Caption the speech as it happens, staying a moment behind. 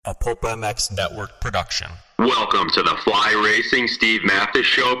A Pulp MX Network production. Welcome to the Fly Racing Steve Matthes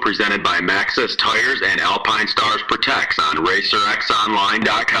Show, presented by Matthes Tires and Alpine Stars Protects on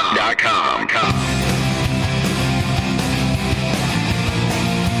RacerXOnline.com.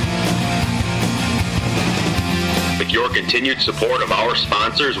 With your continued support of our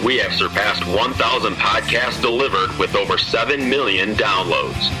sponsors, we have surpassed 1,000 podcasts delivered with over 7 million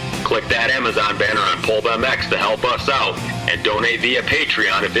downloads. Click that Amazon banner on Pulp MX to help us out and donate via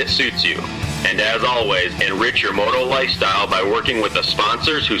Patreon if it suits you. And as always, enrich your moto lifestyle by working with the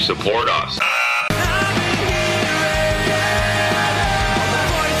sponsors who support us.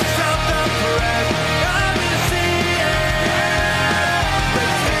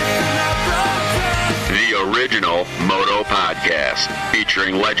 Original Moto Podcast,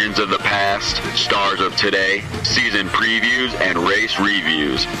 featuring legends of the past, stars of today, season previews and race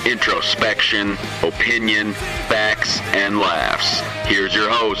reviews, introspection, opinion, facts, and laughs. Here's your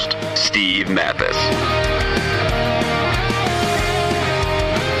host, Steve Matthes.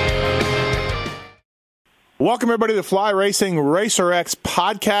 Welcome everybody to the Fly Racing Racer X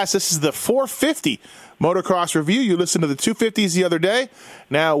podcast. This is the 450 Motocross review. You listened to the 250s the other day.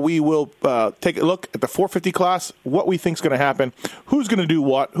 Now we will take a look at the 450 class, what we think is going to happen, who's going to do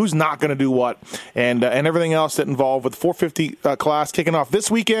what, who's not going to do what, and everything else that involved with the 450 class kicking off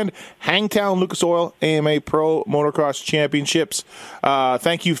this weekend. Hangtown Lucas Oil AMA Pro Motocross Championships.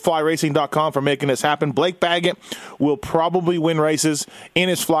 Thank you, FlyRacing.com, for making this happen. Blake Baggett will probably win races in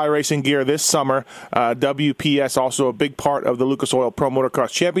his Fly Racing gear this summer. WPS also a big part of the Lucas Oil Pro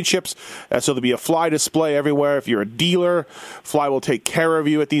Motocross Championships. So there'll be a Fly display everywhere. If you're a dealer, Fly will take care of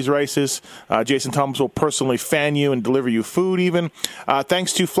you at these races. Jason Thomas will personally fan you and deliver you food even.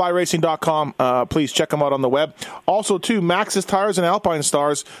 Thanks to FlyRacing.com. Please check them out on the web. Also, too, Matthes Tires and Alpine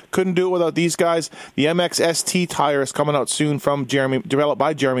Stars. Couldn't do it without these guys. The MXST tire is coming out soon developed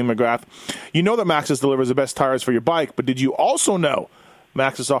by Jeremy McGrath. You know that Matthes delivers the best tires for your bike, but did you also know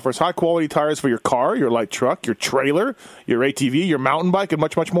Matthes offers high-quality tires for your car, your light truck, your trailer, your ATV, your mountain bike, and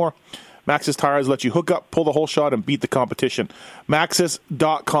much, much more? Matthes Tires let you hook up, pull the whole shot, and beat the competition.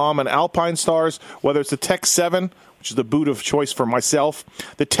 Matthes.com and Alpine Stars, whether it's the Tech 7, which is the boot of choice for myself,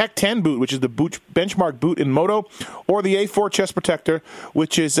 the Tech 10 boot, which is the benchmark boot in moto, or the A4 chest protector,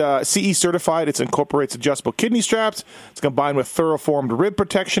 which is CE certified. It incorporates adjustable kidney straps. It's combined with thorough-formed rib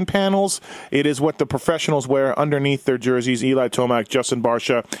protection panels. It is what the professionals wear underneath their jerseys. Eli Tomac, Justin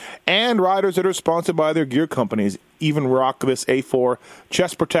Barsha, and riders that are sponsored by their gear companies even rock this A4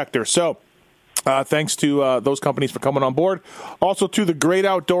 chest protector. So, thanks to those companies for coming on board. Also, to the Great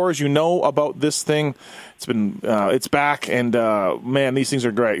Outdoors, you know about this thing. It's back, and man, these things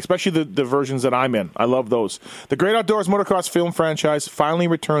are great, especially the versions that I'm in. I love those. The Great Outdoors Motocross film franchise finally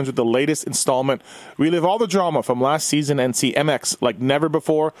returns with the latest installment. Relive all the drama from last season and see MX like never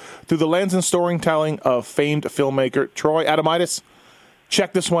before through the lens and storytelling of famed filmmaker Troy Adamitis.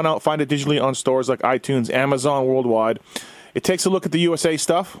 Check this one out. Find it digitally on stores like iTunes, Amazon, worldwide. It takes a look at the USA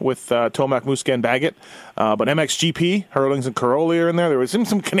stuff with Tomac, Muska, and Baggett. But MXGP, Hurlings, and Caroli are in there. There was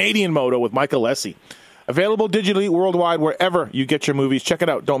some Canadian moto with Michael Lessie. Available digitally worldwide wherever you get your movies. Check it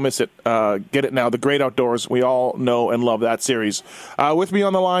out. Don't miss it. Get it now. The Great Outdoors. We all know and love that series. With me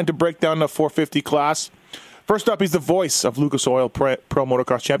on the line to break down the 450 class. First up, he's the voice of Lucas Oil Pro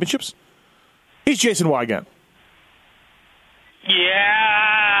Motocross Championships. He's Jason Weigandt.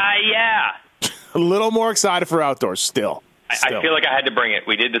 Yeah. A little more excited for outdoors still. I feel like I had to bring it.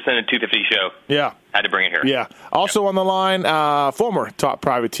 We did this in a 250 show. Yeah. Had to bring it here. Yeah. Also on the line, former top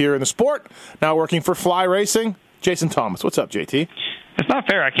privateer in the sport, now working for Fly Racing, Jason Thomas. What's up, JT? It's not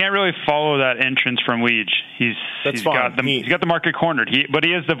fair. I can't really follow that entrance from Weege. He's got the market cornered. But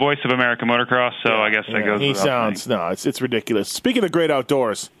he is the voice of American motocross, so I guess that goes without saying. It's ridiculous. Speaking of great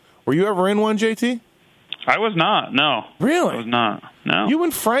outdoors, were you ever in one, JT? I was not, no. Really? I was not, no. You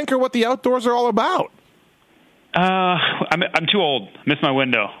and Frank are what the outdoors are all about. I'm too old. Missed my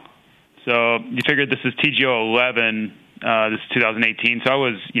window. So you figured this is TGO 11. This is 2018. So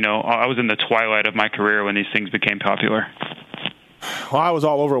I was in the twilight of my career when these things became popular. Well, I was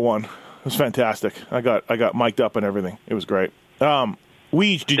all over one. It was fantastic. I got mic'd up and everything. It was great.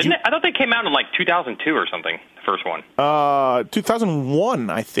 Weege, I thought they came out in like 2002 or something. The first one. 2001,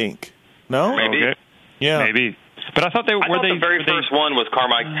 I think. No, maybe. Okay. Yeah, maybe. But I thought the very first one was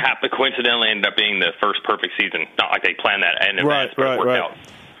Carmike coincidentally ended up being the first perfect season. Not like they planned that in advance, but it worked out.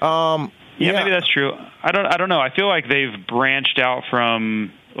 Yeah, maybe that's true. I don't know. I feel like they've branched out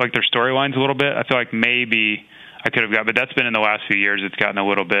from like their storylines a little bit. I feel like maybe I could have but that's been in the last few years. It's gotten a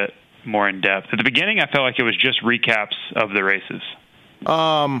little bit more in depth. At the beginning, I felt like it was just recaps of the races.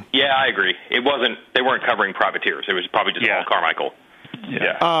 Yeah, I agree. It wasn't. They weren't covering privateers. It was probably just all Carmichael.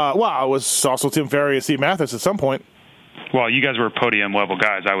 Yeah. Well, it was also Tim Ferry and Steve Matthes at some point. Well, you guys were podium level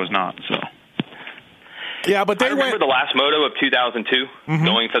guys. I was not. So. Yeah, but I remember the last moto of 2002,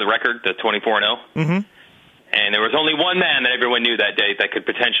 going for the record, the 24-0. Mm-hmm. And there was only one man that everyone knew that day that could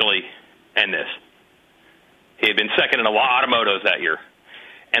potentially end this. He had been second in a lot of motos that year.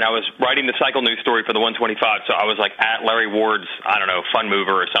 And I was writing the cycle news story for the 125, so I was like at Larry Ward's, I don't know, Fun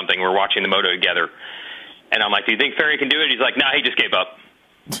Mover or something. We're watching the moto together. And I'm like, do you think Ferry can do it? He's like, nah, he just gave up.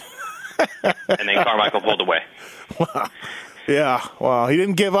 And then Carmichael pulled away. Wow. Yeah, well, he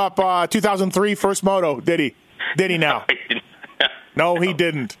didn't give up 2003 first moto, did he? Did he now? No, he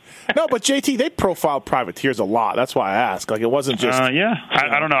didn't. No, but JT, they profiled privateers a lot. That's why I asked. Like, it wasn't just. Yeah,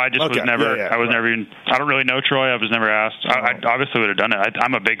 I don't know. I just was never. Yeah, I was never even. I don't really know Troy. I was never asked. I obviously would have done it.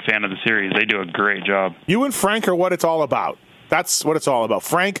 I'm a big fan of the series. They do a great job. You and Frank are what it's all about. That's what it's all about.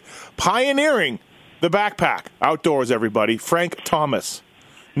 Frank pioneering the backpack outdoors. Everybody, Frank Thomas.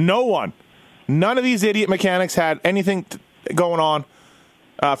 None of these idiot mechanics had anything going on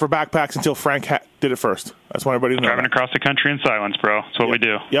for backpacks until Frank did it first. That's why everybody knows. Driving across the country in silence, bro. That's what we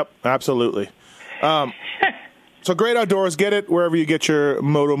do. Yep, absolutely. So Great Outdoors, get it wherever you get your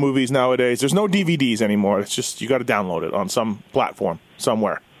moto movies nowadays. There's no DVDs anymore. It's just you got to download it on some platform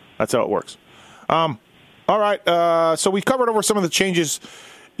somewhere. That's how it works. All right, so we covered over some of the changes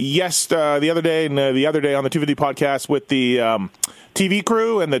the other day and the other day on the 250 podcast with the TV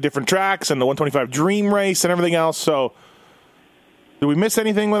crew and the different tracks and the 125 Dream Race and everything else. So did we miss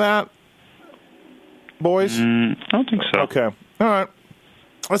anything with that, boys? I don't think so. Okay. All right.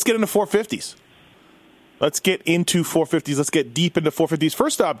 Let's get into 450s. Let's get deep into 450s.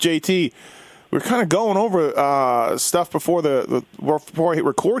 First up, JT, we're kind of going over stuff before before I hit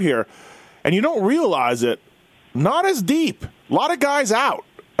record here, and you don't realize it. Not as deep. A lot of guys out.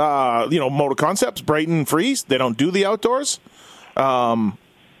 Moto Concepts, Brayton and Freeze, they don't do the outdoors.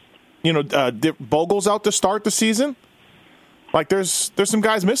 Bogle's out to start the season. Like there's some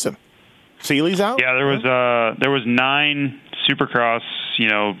guys missing. Seeley's out. Yeah, there was 9 Supercross,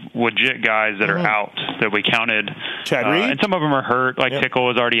 legit guys that are out that we counted. Chad Reed, and some of them are hurt. Like Tickle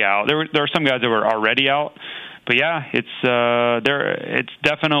was already out. There were some guys that were already out. But yeah, it's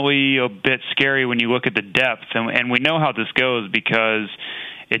definitely a bit scary when you look at the depth, and we know how this goes because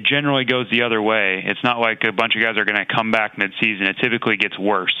it generally goes the other way. It's not like a bunch of guys are going to come back mid-season. It typically gets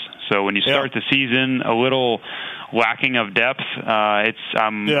worse. So when you start the season a little lacking of depth,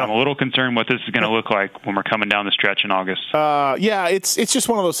 I'm a little concerned what this is going to look like when we're coming down the stretch in August. It's just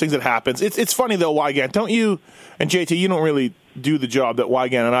one of those things that happens. It's funny though, Weigandt, don't you? And JT, you don't really do the job that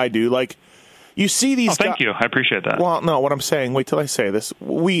Weigandt and I do. Like you see these. Thank you. I appreciate that. Well, no, what I'm saying. Wait till I say this.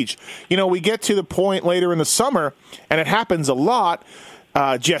 We get to the point later in the summer, and it happens a lot.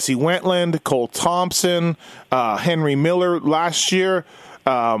 Jesse Wentland, Cole Thompson, Henry Miller last year,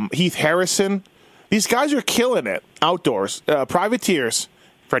 Heath Harrison. These guys are killing it outdoors. Privateers,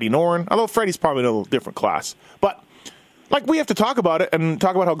 Freddie Noren, although Freddie's probably in a little different class. But, we have to talk about it and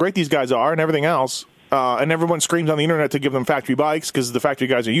talk about how great these guys are and everything else. And everyone screams on the internet to give them factory bikes because the factory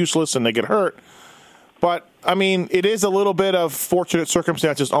guys are useless and they get hurt. But, it is a little bit of fortunate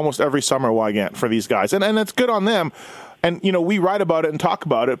circumstances almost every summer, Weigandt, for these guys. And it's good on them. And, we write about it and talk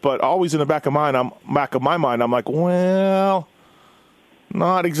about it, but always in the back of my mind, I'm like, well,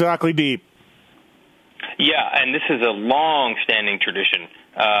 not exactly deep. Yeah, and this is a long-standing tradition,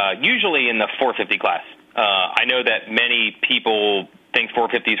 usually in the 450 class. I know that many people think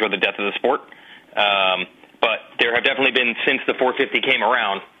 450s are the death of the sport, but there have definitely been since the 450 came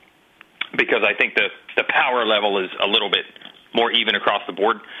around, because I think the power level is a little bit more even across the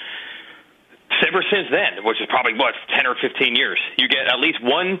board. Ever since then, which is probably, 10 or 15 years, you get at least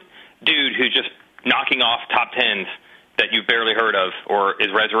one dude who's just knocking off top 10s that you've barely heard of or is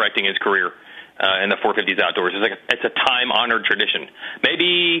resurrecting his career in the 450s outdoors. It's a time-honored tradition.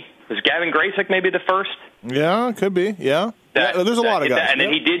 Maybe, was Gavin Graysick maybe the first? Yeah, it could be, yeah. There's a lot of guys. And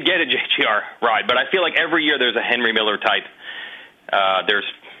then he did get a JGR ride, but I feel like every year there's a Henry Miller type.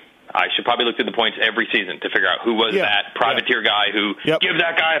 I should probably look through the points every season to figure out who was that privateer guy who gives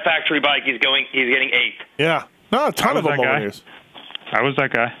that guy a factory bike. He's getting 8th. Yeah, no, a ton of them over years. I was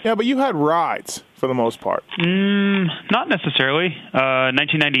that guy. Yeah, but you had rides for the most part. Not necessarily.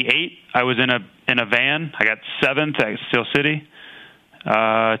 1998, I was in a van. I got 7th at Steel City.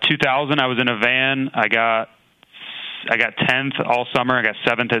 2000, I was in a van. I got 10th all summer. I got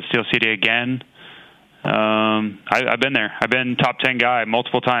 7th at Steel City again. I've been there. I've been top 10 guy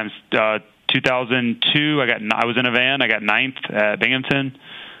multiple times. 2002, I was in a van. I got 9th at Binghamton.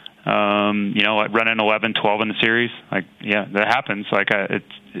 Running 11, 12 in the series. That happens.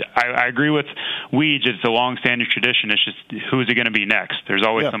 I agree with Weege. It's a long-standing tradition. It's just who's it going to be next? There's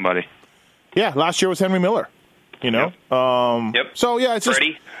always somebody. Yeah, last year was Henry Miller. Yep. So yeah, it's just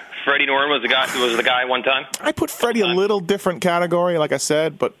Freddie Norman was the guy one time. I put Freddie a little different category, like I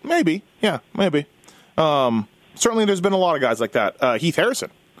said, but maybe. Certainly, there's been a lot of guys like that. Heath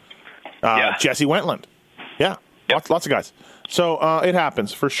Harrison, Jesse Wentland, lots of guys. So it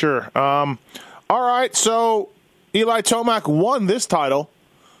happens for sure. All right, so Eli Tomac won this title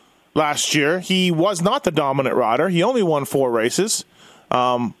last year. He was not the dominant rider. He only won 4 races,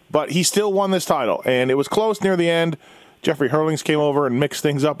 but he still won this title, and it was close near the end. Jeffrey Hurlings came over and mixed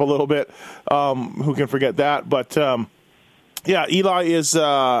things up a little bit. Who can forget that? But Eli is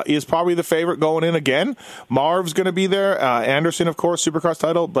probably the favorite going in again. Marv's going to be there. Anderson, of course, Supercross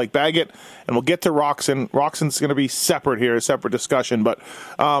title. Blake Baggett, and we'll get to Roczen. Roczen's going to be separate here, a separate discussion. But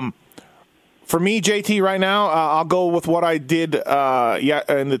for me, JT, right now, I'll go with what I did in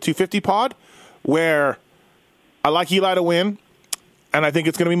the 250 pod, where I like Eli to win, and I think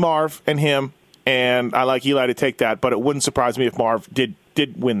it's going to be Marv and him, and I like Eli to take that. But it wouldn't surprise me if Marv did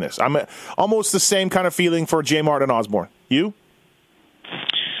win this. I'm almost the same kind of feeling for J. Martin Osborne. You?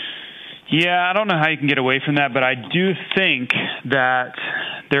 Yeah, I don't know how you can get away from that, but I do think that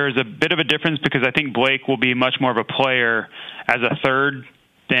there is a bit of a difference because I think Blake will be much more of a player as a third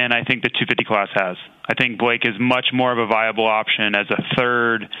than I think the 250 class has. I think Blake is much more of a viable option as a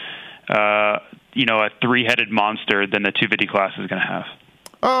third, a 3-headed monster than the 250 class is going to have.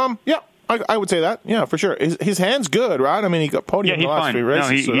 I would say that. Yeah, for sure. His hand's good, right? I mean, he got podium in the last 3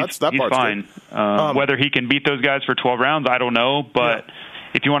 races, so that part's fine. Good. Whether he can beat those guys for 12 rounds, I don't know. But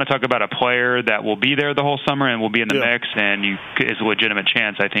if you want to talk about a player that will be there the whole summer and will be in the mix and is a legitimate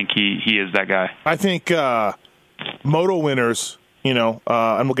chance, I think he is that guy. I think moto winners, and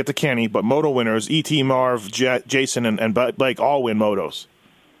we'll get to Kenny, but moto winners, E.T., Marv, Jason, and Blake all win motos,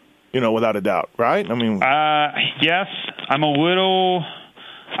 without a doubt, right? I mean, yes,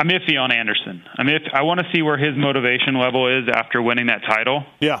 I'm iffy on Anderson. I want to see where his motivation level is after winning that title.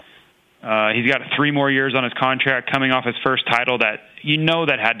 Yeah. He's got 3 more years on his contract coming off his first title that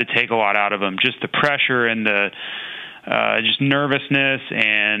had to take a lot out of him. Just the pressure and the just nervousness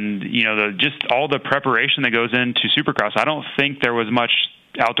and, just all the preparation that goes into Supercross. I don't think there was much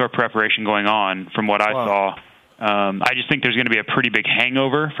outdoor preparation going on from what I saw. I just think there's going to be a pretty big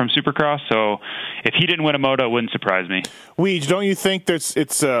hangover from Supercross. So if he didn't win a moto, it wouldn't surprise me. Weege, don't you think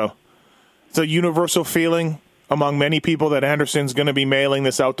it's a universal feeling among many people that Anderson's going to be mailing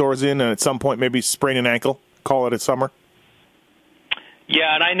this outdoors in and at some point maybe sprain an ankle, call it a summer?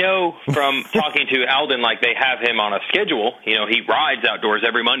 Yeah, and I know from talking to Alden, they have him on a schedule. He rides outdoors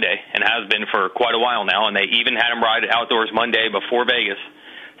every Monday and has been for quite a while now, and they even had him ride outdoors Monday before Vegas.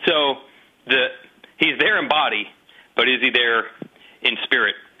 So he's there in body, but is he there in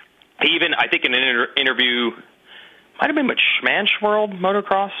spirit? Even, I think in an interview, might have been with Schmanch World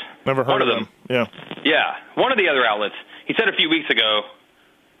Motocross. Never heard of them. Yeah. Yeah, one of the other outlets. He said a few weeks ago,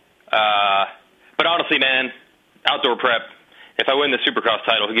 but honestly, man, outdoor prep, if I win the Supercross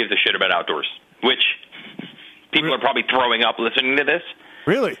title, who gives a shit about outdoors? Which people are probably throwing up listening to this.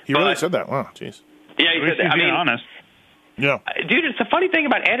 Really? He really said that? Wow, jeez. Yeah, he said that. Being honest. Yeah. Dude, it's the funny thing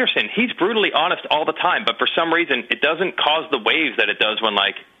about Anderson. He's brutally honest all the time, but for some reason, it doesn't cause the waves that it does when,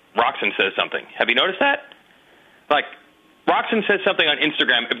 Roczen says something. Have you noticed that? Roczen says something on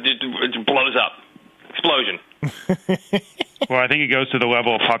Instagram, it blows up. Explosion. Well, I think it goes to the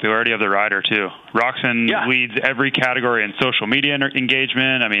level of popularity of the rider, too. Roczen leads every category in social media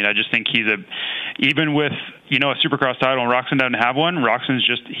engagement. I just think even with, a Supercross title and Roczen doesn't have one,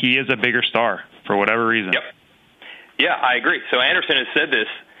 he is a bigger star for whatever reason. Yep. Yeah, I agree. So Anderson has said this,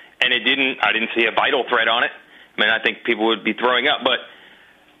 and I didn't see a vital threat on it. I think people would be throwing up, but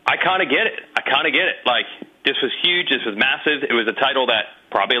I kind of get it. This was huge. This was massive. It was a title that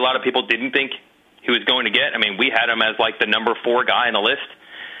probably a lot of people didn't think he was going to get. We had him as the number 4 guy on the list.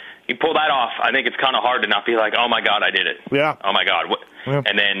 You pull that off, I think it's kind of hard to not be like, oh my God, I did it. Yeah. Oh my God. Yeah.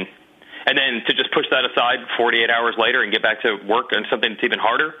 And then to just push that aside 48 hours later and get back to work on something that's even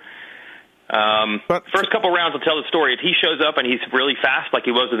harder. First couple rounds will tell the story. If he shows up and he's really fast like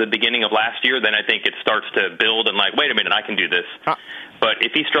he was at the beginning of last year, then I think it starts to build and wait a minute, I can do this. But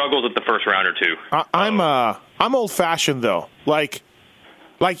if he struggles at the first round or two. I'm old-fashioned, though.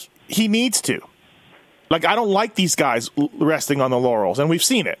 He needs to. I don't like these guys resting on the laurels, and we've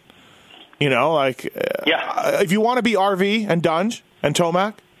seen it. If you want to be RV and Dunge and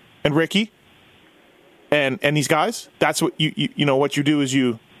Tomac and Ricky and these guys, that's what what you do is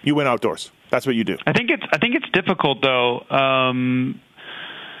you win outdoors. That's what you do. I think it's difficult though. I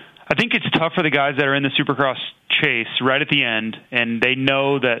think it's tough for the guys that are in the Supercross chase right at the end, and they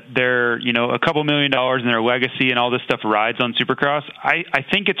know that they're, a couple $1 million in their legacy and all this stuff rides on Supercross, I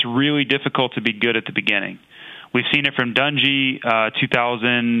think it's really difficult to be good at the beginning. We've seen it from Dungey,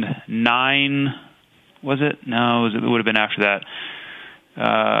 2009, was it? No, it would have been after that.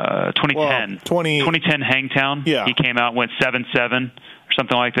 2010. 2010 Hangtown. Yeah. He came out and went 7-7 or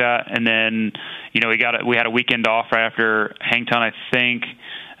something like that, and then we had a weekend off right after Hangtown, I think,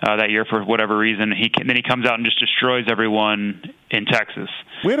 that year for whatever reason. Then he comes out and just destroys everyone in Texas.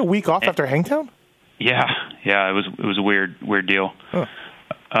 We had a week off after Hangtown? Yeah, it was a weird deal. Huh.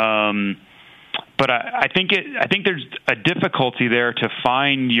 But I think there's a difficulty there to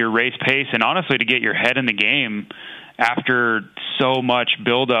find your race pace and honestly to get your head in the game after so much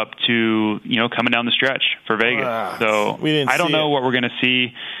build up to coming down the stretch for Vegas. So I don't know what we're going to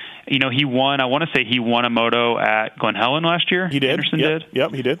see. He won. I want to say he won a moto at Glen Helen last year. He did. Anderson did.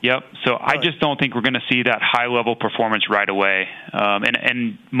 Yep, he did. Yep. So I just don't think we're going to see that high level performance right away.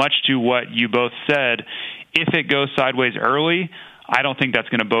 And much to what you both said, if it goes sideways early, I don't think that's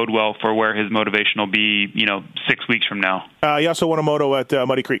going to bode well for where his motivation will be, 6 weeks from now. He also won a moto at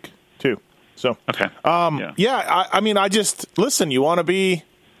Muddy Creek too. So okay. I mean, I just listen. You want to be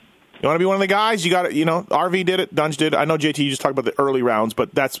one of the guys. You got to, RV did it. Dunge did it. I know JT. You just talked about the early rounds,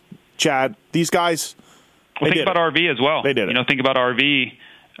 but that's Chad. These guys. Well, think about RV as well. They did it. Think about RV.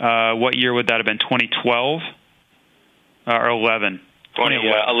 What year would that have been? 2012 or 11?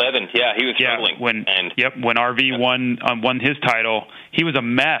 2011. Yeah, he was struggling. When RV won his title, he was a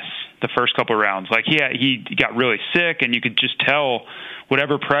mess the first couple of rounds. Like he got really sick, and you could just tell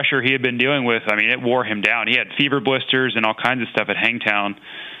whatever pressure he had been dealing with. I mean, it wore him down. He had fever blisters and all kinds of stuff at Hangtown.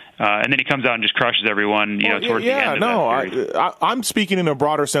 And then he comes out and just crushes everyone, towards the end of that series. I'm speaking in a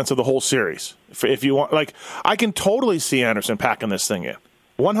broader sense of the whole series. If you want, I can totally see Anderson packing this thing in,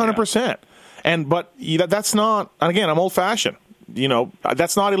 100%. But that's not. And again, I'm old fashioned.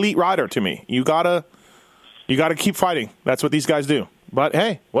 That's not elite rider to me. You gotta keep fighting. That's what these guys do. But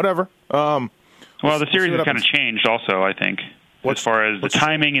hey, whatever. The series has kind of changed, also. I think. As far as the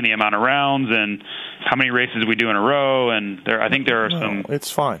timing and the amount of rounds and how many races we do in a row, and I think there are some.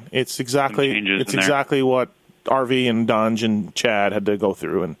 It's fine. It's exactly what RV and Dunge and Chad had to go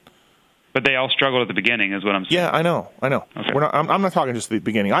through, but they all struggled at the beginning, is what I'm saying. Yeah, I know. Okay. I'm not talking just the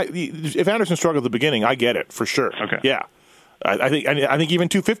beginning. If Anderson struggled at the beginning, I get it for sure. Okay. Yeah, I think even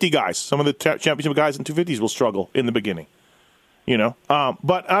 250 guys, some of the championship guys in 250s will struggle in the beginning.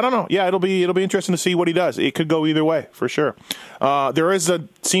 But I don't know. Yeah, it'll be interesting to see what he does. It could go either way for sure. There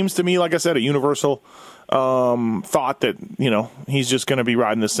seems to me, like I said, a universal thought that he's just going to be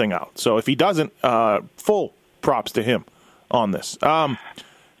riding this thing out. So if he doesn't, full props to him on this. I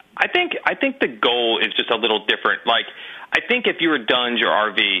think the goal is just a little different. Like, I think if you were Dunge or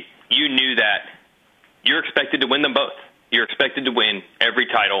RV, you knew that you're expected to win them both. You're expected to win every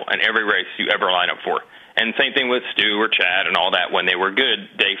title and every race you ever line up for. And same thing with Stu or Chad and all that. When they were good,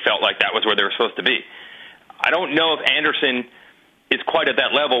 they felt like that was where they were supposed to be. I don't know if Anderson is quite at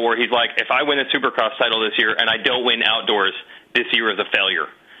that level where he's like, if I win a Supercross title this year and I don't win outdoors, this year is a failure.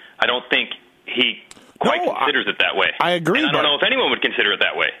 I don't think he quite considers it that way. I agree. And I don't know if anyone would consider it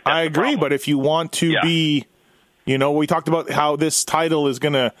that way. I agree, but if you want to be, we talked about how this title is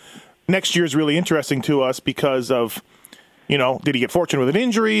going to, next year is really interesting to us because of, did he get fortunate with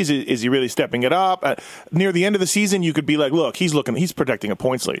injuries? Is he really stepping it up? Near the end of the season, you could be like, look, he's protecting a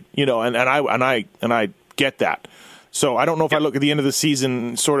points lead, and I get that. So I don't know if I look at the end of the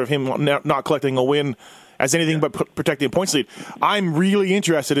season, sort of him not collecting a win as anything but protecting a points lead. I'm really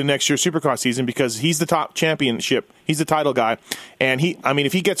interested in next year's Supercross season because he's the top championship. He's the title guy, and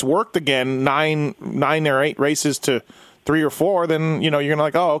if he gets worked again, 9 or 8 races to 3 or 4, then you're gonna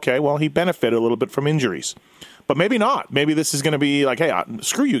like, oh, okay, well he benefited a little bit from injuries. But maybe not. Maybe this is going to be like, hey,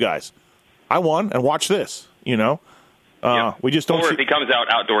 screw you guys. I won, and watch this. We just don't. Or if he comes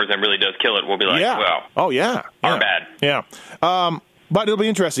out outdoors and really does kill it, we'll be like, well, our bad. Yeah. But it'll be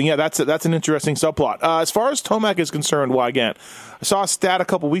interesting. Yeah, that's an interesting subplot. As far as Tomac is concerned, Weigandt, I saw a stat a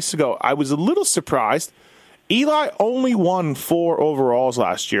couple weeks ago. I was a little surprised. Eli only won 4 overalls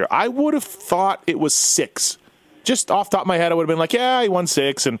last year. I would have thought it was 6. Just off the top of my head, I would have been like, yeah, he won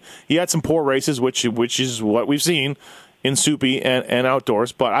 6, and he had some poor races, which is what we've seen in Soupy and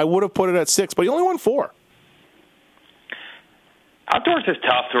outdoors. But I would have put it at 6, but he only won 4. Outdoors is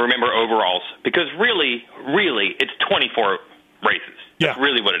tough to remember overalls because really, it's 24 races. That's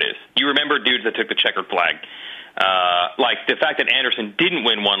really what it is. You remember dudes that took the checkered flag. Like the fact that Anderson didn't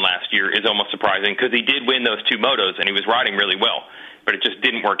win one last year is almost surprising because he did win those 2 motos, and he was riding really well. But it just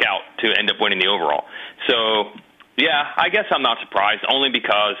didn't work out to end up winning the overall. So, yeah, I guess I'm not surprised, only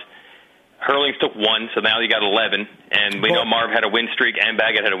because Hurlings took 1, so now you got 11. And we know Marv had a win streak and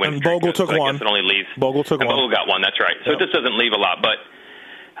Baggett had a win streak. And Bogle took so 1. I guess it only leaves. Bogle took 1. Bogle got 1, that's right. So this doesn't leave a lot. But,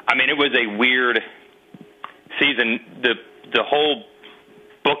 I mean, it was a weird season. The whole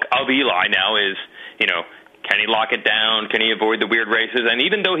book of Eli now is, you know, can he lock it down? Can he avoid the weird races? And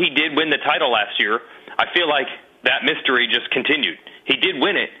even though he did win the title last year, I feel like that mystery just continued. He did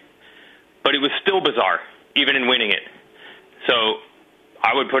win it, but it was still bizarre, even in winning it. So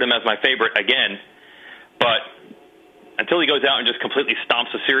I would put him as my favorite again, but until he goes out and just completely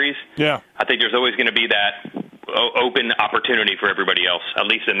stomps the series, I think there's always going to be that open opportunity for everybody else, at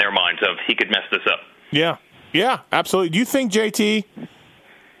least in their minds, of he could mess this up. Yeah, absolutely. Do you think, JT,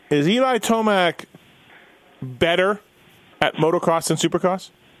 is Eli Tomac better at motocross than supercross?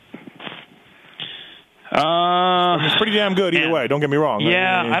 It's pretty damn good either way, don't get me wrong.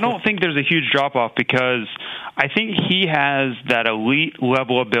 Yeah, I don't think there's a huge drop-off because I think he has that elite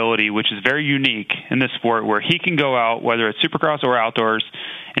level ability, which is very unique in this sport, where he can go out, whether it's supercross or outdoors,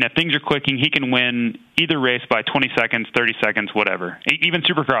 and if things are clicking, he can win either race by 20 seconds, 30 seconds, whatever. Even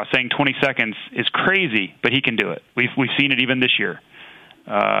supercross, saying 20 seconds is crazy, but he can do it. We've seen it even this year.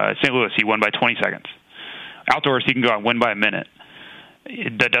 St. Louis, he won by 20 seconds. Outdoors, he can go out and win by a minute.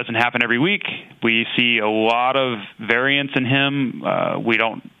 That doesn't happen every week. We see a lot of variance in him. We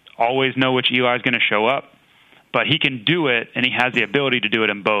don't always know which Eli is going to show up, but he can do it, and he has the ability to do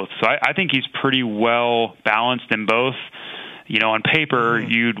it in both. So I think he's pretty well balanced in both. You know, on paper,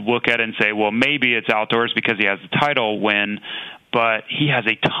 you'd look at it and say, well, maybe it's outdoors because he has the title win, but he has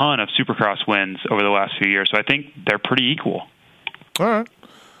a ton of supercross wins over the last few years. So I think they're pretty equal. All right.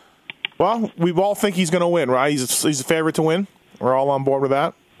 Well, we all think he's going to win, right? He's a favorite to win. We're all on board with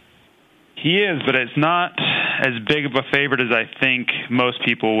that? He is, but it's not as big of a favorite as I think most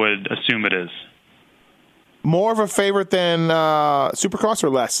people would assume it is. More of a favorite than Supercross or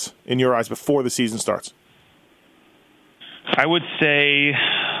less, in your eyes, before the season starts? I would say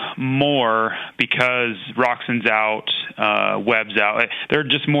more because Roxon's out, Webb's out. There are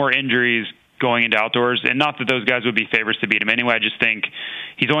just more injuries going into outdoors, and not that those guys would be favorites to beat him anyway. I just think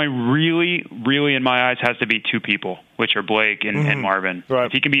he's only really, in my eyes, has to beat two people, which are Blake and Marvin. Right.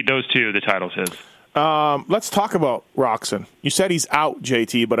 If he can beat those two, the title's his. Let's talk about Roxon. You said he's out,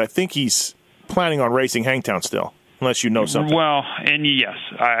 JT, but I think he's planning on racing Hangtown still, unless you know something. Well, and yes,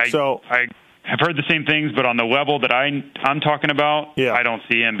 I have heard the same things, but on the level that I'm talking about, I don't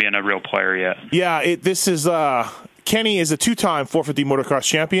see him being a real player yet. Yeah, this is Kenny is a two-time 450 motocross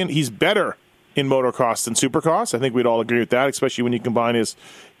champion. He's better in motocross than supercross. I think we'd all agree with that, especially when you combine his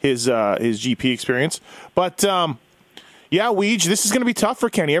GP experience. But Weege, this is going to be tough for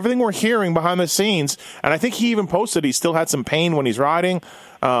Kenny. Everything we're hearing behind the scenes, and I think he even posted he still had some pain when he's riding.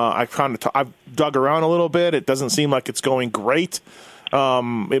 I've dug around a little bit. It doesn't seem like it's going great.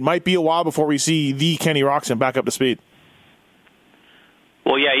 It might be a while before we see the Kenny Roxon back up to speed.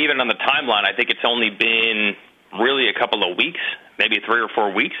 Well, yeah, even on the timeline, I think it's only been really a couple of weeks, maybe 3 or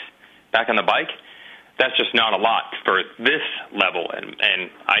 4 weeks back on the bike. That's just not a lot for this level. And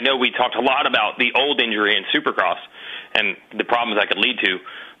I know we talked a lot about the old injury in Supercross and the problems that could lead to,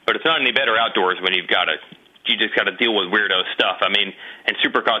 but it's not any better outdoors when you just got to deal with weirdo stuff. I mean, in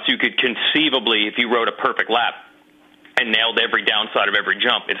Supercross, you could conceivably, if you rode a perfect lap and nailed every downside of every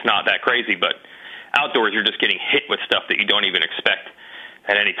jump, it's not that crazy. But outdoors, you're just getting hit with stuff that you don't even expect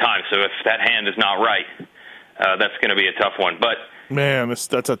at any time. So if that hand is not right, that's going to be a tough one. But man,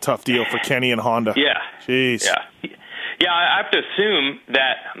 that's a tough deal for Kenny and Honda. Yeah. Jeez. Yeah, I have to assume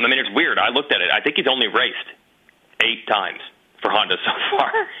that, I mean, it's weird. I looked at it. I think he's only raced 8 times for Honda so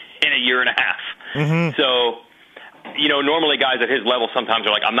far in a year and a half. Mm-hmm. So, normally guys at his level sometimes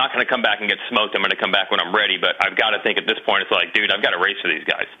are like, I'm not going to come back and get smoked. I'm going to come back when I'm ready. But I've got to think at this point, it's like, dude, I've got to race for these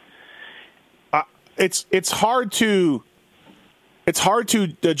guys. It's hard to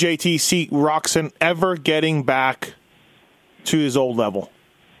JT see Roxon ever getting back to his old level.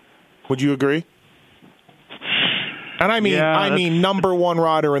 Would you agree? And I mean number one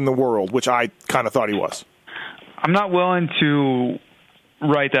rider in the world, which I kind of thought he was. I'm not willing to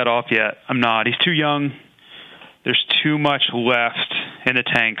write that off yet. I'm not. He's too young. There's too much left in the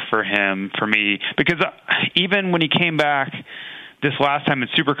tank for him, for me. Because even when he came back this last time in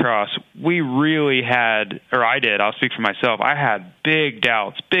Supercross, we really had, or I did, I'll speak for myself, I had big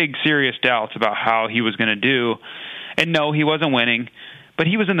serious doubts about how he was going to do. And no, he wasn't winning, but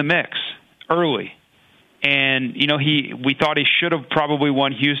he was in the mix early. And, we thought he should have probably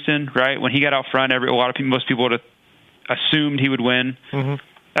won Houston, right? When he got out front, most people would have assumed he would win. Mm-hmm.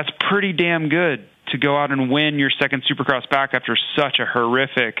 That's pretty damn good to go out and win your second Supercross back after such a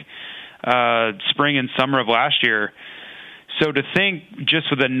horrific spring and summer of last year. So to think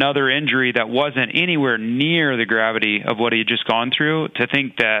just with another injury that wasn't anywhere near the gravity of what he had just gone through, to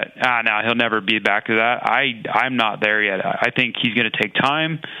think that, no, he'll never be back to that, I'm not there yet. I think he's going to take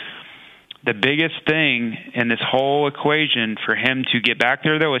time. The biggest thing in this whole equation for him to get back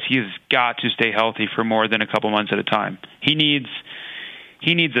there, though, is he's got to stay healthy for more than a couple months at a time. He needs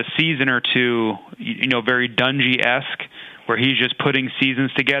a season or two, very Dungy-esque, where he's just putting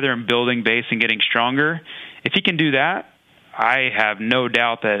seasons together and building base and getting stronger. If he can do that, I have no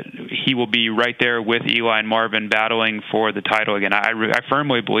doubt that he will be right there with Eli and Marvin battling for the title again. I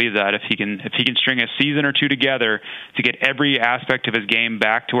firmly believe that if he can string a season or two together to get every aspect of his game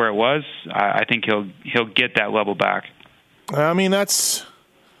back to where it was, I think he'll get that level back. I mean, that's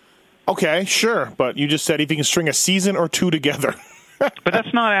okay, sure, but you just said if he can string a season or two together. But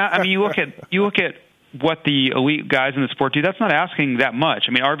that's not. I mean, you look at what the elite guys in the sport do. That's not asking that much.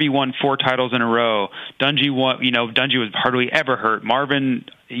 I mean, RV won 4 titles in a row. Dungy was hardly ever hurt. Marvin,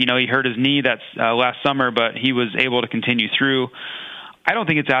 he hurt his knee last summer, but he was able to continue through. I don't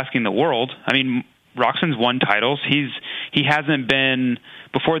think it's asking the world. I mean, Roczen's won titles. He hasn't been,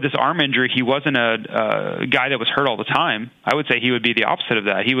 before this arm injury, he wasn't a guy that was hurt all the time. I would say he would be the opposite of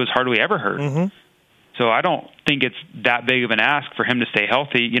that. He was hardly ever hurt. Mm-hmm. So I don't think it's that big of an ask for him to stay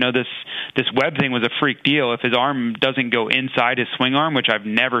healthy. This Webb thing was a freak deal. If his arm doesn't go inside his swing arm, which I've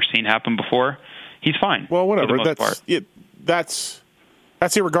never seen happen before, he's fine. Well, whatever. That's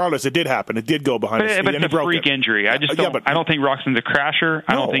irregardless. It did happen. It did go behind his feet. But it's a freak injury. I don't think Roczen's a crasher.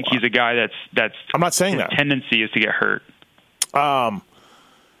 I don't think he's a guy that's I'm not saying his that. tendency is to get hurt.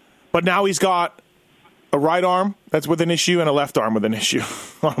 But now he's got a right arm that's with an issue and a left arm with an issue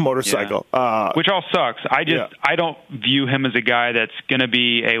on a motorcycle. Yeah. Which all sucks. I don't view him as a guy that's going to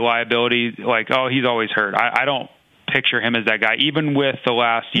be a liability, like, he's always hurt. I don't picture him as that guy, even with the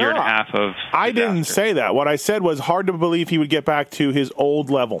last year and a half of disaster. I didn't say that. What I said was hard to believe he would get back to his old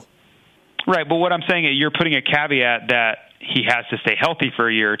level. Right, but what I'm saying is you're putting a caveat that he has to stay healthy for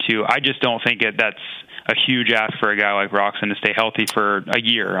a year or two. I just don't think that's a huge ask for a guy like Roczen to stay healthy for a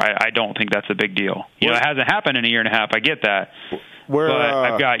year. I don't think that's a big deal. It hasn't happened in a year and a half. I get that. But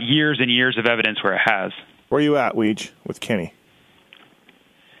I've got years and years of evidence where it has. Where are you at, Weege, with Kenny?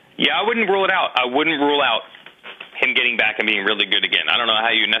 Yeah, I wouldn't rule it out. I wouldn't rule out him getting back and being really good again. I don't know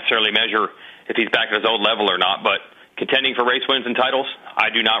how you necessarily measure if he's back at his old level or not, but contending for race wins and titles, I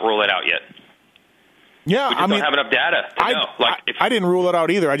do not rule it out yet. Yeah, we just don't have enough data to know. I didn't rule it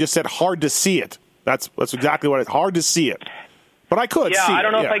out either. I just said hard to see it. That's exactly what it's hard to see it. But I could see it. Yeah, I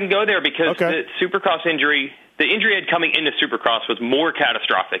don't know if I can go there because the Supercross injury, the injury he had coming into Supercross was more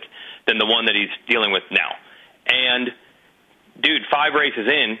catastrophic than the one that he's dealing with now. And, dude, 5 races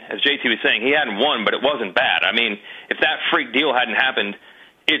in, as JT was saying, he hadn't won, but it wasn't bad. I mean, if that freak deal hadn't happened,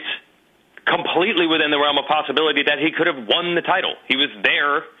 it's completely within the realm of possibility that he could have won the title. He was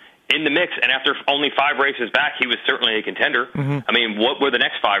there in the mix, and after only 5 races back, he was certainly a contender. Mm-hmm. I mean, what were the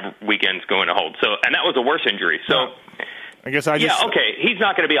next 5 weekends going to hold? So, and that was a worse injury. So, I guess he's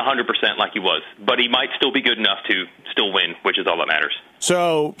not going to be 100% like he was, but he might still be good enough to still win, which is all that matters.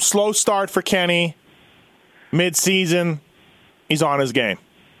 So, slow start for Kenny, mid-season, he's on his game.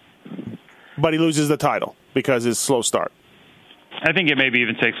 But he loses the title because his slow start. I think it maybe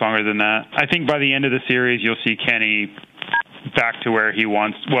even takes longer than that. I think by the end of the series, you'll see Kenny back to where he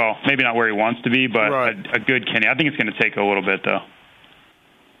wants, well, maybe not where he wants to be, but a good Kenny. I think it's going to take a little bit, though.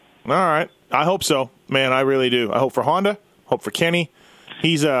 All right. I hope so. Man, I really do. I hope for Honda, hope for Kenny.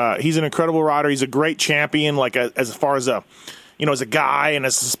 He's an incredible rider. He's a great champion, like as far as as a guy and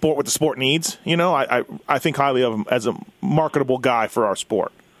as a sport, what the sport needs. I think highly of him as a marketable guy for our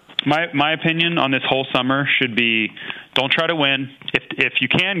sport. My opinion on this whole summer should be don't try to win. If you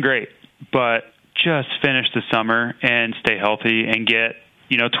can, great. But just finish the summer and stay healthy and get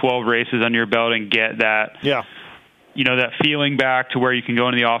 12 races under your belt and get that that feeling back to where you can go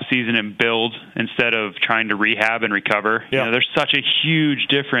into the off season and build instead of trying to rehab and recover. There's such a huge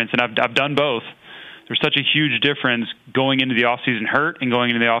difference, and I've done both. There's such a huge difference going into the off season hurt and going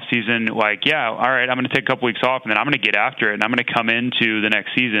into the off season all right, I'm going to take a couple weeks off and then I'm going to get after it and I'm going to come into the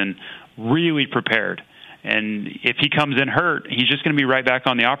next season really prepared. And if he comes in hurt, he's just going to be right back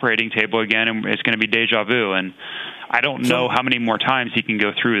on the operating table again, and it's going to be deja vu. And I don't know how many more times he can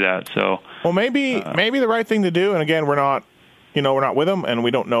go through that. So, well, maybe the right thing to do. And again, we're not with him, and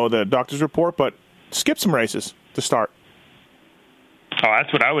we don't know the doctor's report, but skip some races to start. Oh,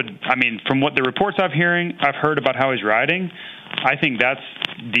 that's what I would. I mean, from what the reports I've heard about how he's riding, I think that's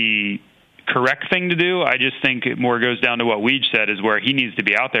the correct thing to do. I just think it more goes down to what Weege said, is where he needs to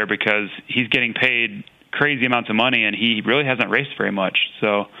be out there because he's getting paid crazy amounts of money and he really hasn't raced very much.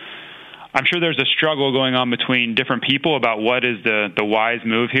 So I'm sure there's a struggle going on between different people about what is the wise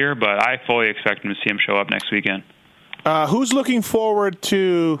move here, but I fully expect him to see him show up next weekend. Who's looking forward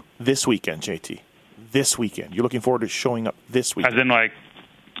to this weekend, JT? This weekend. You're looking forward to showing up this weekend? As in, like,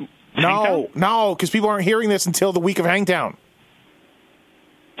 No, because people aren't hearing this until the week of Hangtown.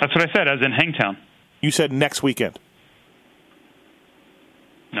 That's what I said, as in Hangtown. You said next weekend.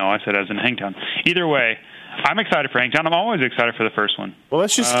 No, I said as in Hangtown. Either way, I'm excited for Hangtown. I'm always excited for the first one. Well,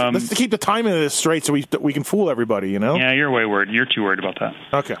 let's keep the timing of this straight so we can fool everybody, you know? Yeah, you're way worried. You're too worried about that.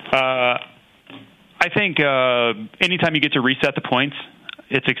 Okay. I think anytime you get to reset the points,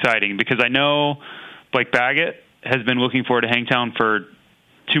 it's exciting because I know Blake Baggett has been looking forward to Hangtown for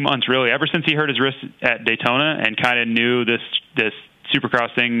 2 months, really, ever since he hurt his wrist at Daytona and kind of knew this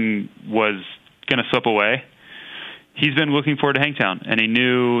Supercross thing was going to slip away. He's been looking forward to Hangtown, and he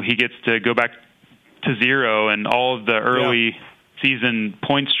knew he gets to go back to zero, and all of the early season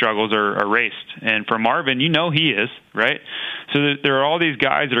point struggles are erased. And for Marvin, you know he is, right? So there are all these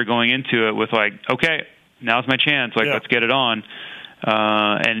guys that are going into it with like, okay, now's my chance. Like, let's get it on.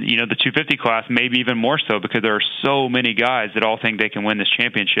 And, you know, the 250 class, maybe even more so because there are so many guys that all think they can win this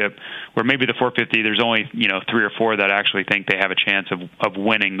championship, where maybe the 450, there's only, 3 or 4 that actually think they have a chance of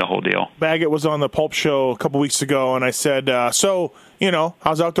winning the whole deal. Baggett was on the Pulp Show a couple weeks ago, and I said, how's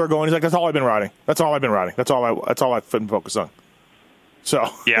outdoor going? He's like, that's all I've been riding. That's all I've been focused on. So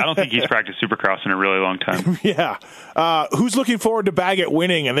yeah, I don't think he's practiced Supercross in a really long time. Yeah. Who's looking forward to Baggett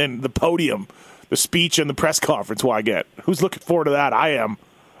winning and then the podium? The speech and the press conference Weigandt. Who's looking forward to that? I am.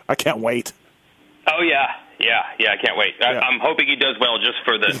 I can't wait. Oh, yeah, I can't wait. Yeah. I'm hoping he does well just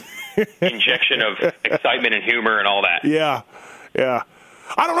for the injection of excitement and humor and all that. Yeah.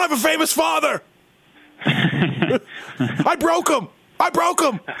 I don't have a famous father. I broke him.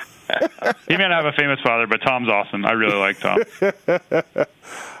 He may not have a famous father, but Tom's awesome. I really like Tom.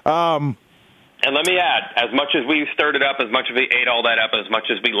 And let me add, as much as we stirred it up, as much as we ate all that up, as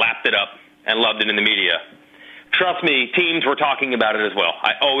much as we lapped it up, and loved it in the media. Trust me, teams were talking about it as well.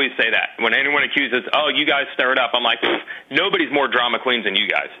 I always say that. When anyone accuses, you guys stir it up, I'm like, nobody's more drama queens than you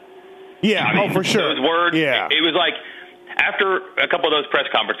guys. Yeah, I mean, for sure. Those words, yeah. It was like, after a couple of those press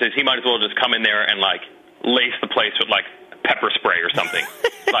conferences, he might as well just come in there and, like, lace the place with, like, pepper spray or something.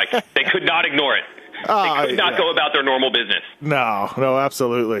 Like, they could not ignore it. They could not go about their normal business. No,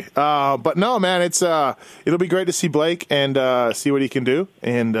 absolutely. But no, man, it'll be great to see Blake and see what he can do.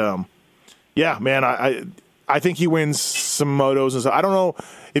 And, yeah, man, I think he wins some motos. And stuff. I don't know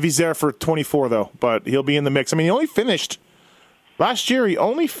if he's there for 24, though, but he'll be in the mix. I mean, last year, he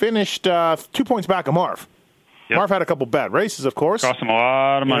only finished 2 points back of Marv. Yep. Marv had a couple bad races, of course. Cost him a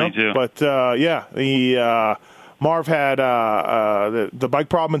lot of money, too. But, Marv had the bike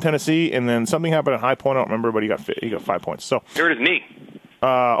problem in Tennessee, and then something happened at High Point. I don't remember, but he got 5 points. So hurt his knee.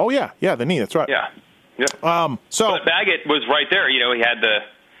 The knee. That's right. Yeah. But Baggett was right there. He had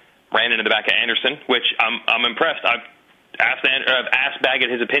ran into the back of Anderson, which I'm impressed. I've asked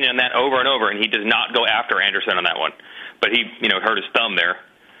Baggett his opinion on that over and over, and he does not go after Anderson on that one. But he, hurt his thumb there,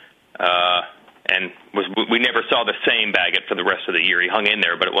 and we never saw the same Baggett for the rest of the year. He hung in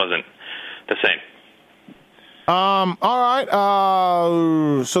there, but it wasn't the same. All right.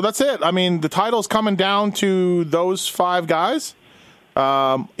 So that's it. I mean, the title's coming down to those 5 guys: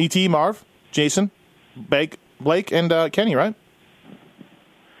 E.T., Marv, Jason, Blake, and Kenny. Right?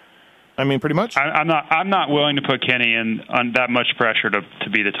 I mean, pretty much. I'm not willing to put Kenny in on that much pressure to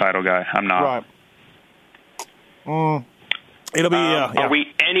be the title guy. I'm not. Right. It'll be. Are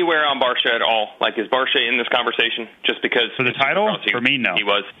we anywhere on Barsha at all? Like, is Barsha in this conversation? Just because for the title? For me, no. He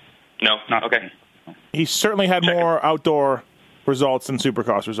was. No. Not okay. He certainly had more outdoor results than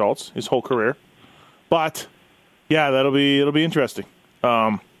Supercross results his whole career, but yeah, it'll be interesting.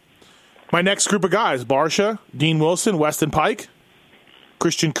 My next group of guys: Barsha, Dean Wilson, Weston Pike,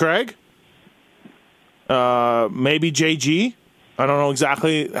 Christian Craig. Maybe JG. I don't know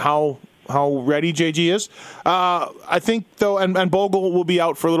exactly how ready JG is. I think though, and Bogle will be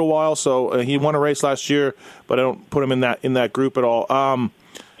out for a little while. So he won a race last year, but I don't put him in that group at all. Do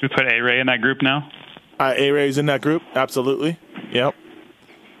we put A-Ray in that group now? A-Ray's in that group, absolutely. Yep.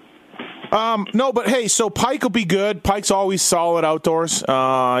 No, but hey, so Pike will be good. Pike's always solid outdoors.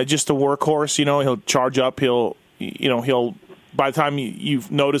 Just a workhorse. He'll charge up. He'll by the time you've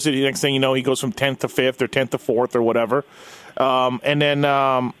noticed it, the next thing you know, he goes from 10th to 5th or 10th to 4th or whatever. And then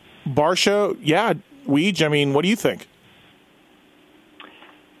Barsha, Weege, I mean, what do you think?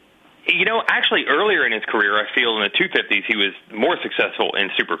 Actually, earlier in his career, I feel in the 250s, he was more successful in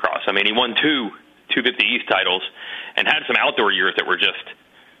Supercross. I mean, he won 2 250 East titles and had some outdoor years that were just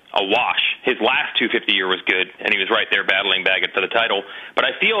a wash. His last 250 year was good, and he was right there battling Baggett for the title. But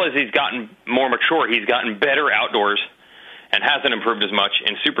I feel as he's gotten more mature, he's gotten better outdoors and hasn't improved as much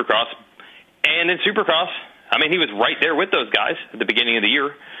in Supercross. And in Supercross, I mean, he was right there with those guys at the beginning of the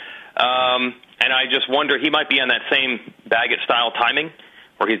year. And I just wonder, he might be on that same Baggett-style timing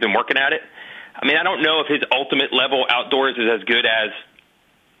where he's been working at it. I mean, I don't know if his ultimate level outdoors is as good as,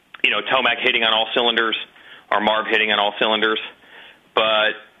 Tomac hitting on all cylinders or Marv hitting on all cylinders.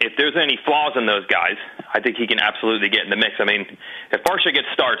 But if there's any flaws in those guys, I think he can absolutely get in the mix. I mean, if Barsha gets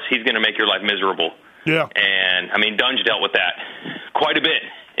starts, he's going to make your life miserable. Yeah. And, I mean, Dunge dealt with that quite a bit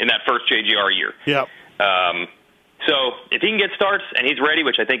in that first JGR year. Yeah. So if he can get starts and he's ready,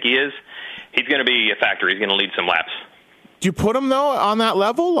 which I think he is, he's going to be a factor. He's going to lead some laps. Do you put him, though, on that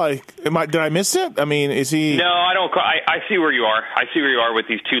level? Like, did I miss it? I mean, is he... No, I don't. I see where you are. I see where you are with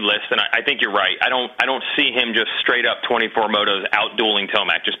these two lists, and I think you're right. I don't see him just straight up 24 motos out-dueling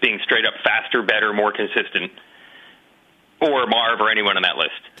Tomac, just being straight up faster, better, more consistent, or Marv or anyone on that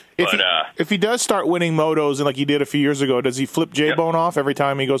list. If he does start winning motos, and like he did a few years ago, does he flip J-Bone off every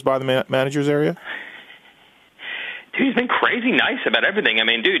time he goes by the manager's area? Dude, he's been crazy nice about everything. I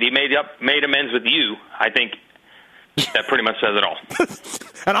mean, dude, he made amends with you. I think that pretty much says it all.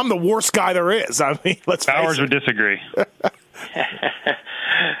 And I'm the worst guy there is. I mean, let's face it. Powers would disagree. Yeah,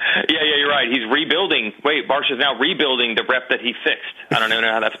 you're right. He's rebuilding. Wait, Barsha's now rebuilding the rep that he fixed. I don't even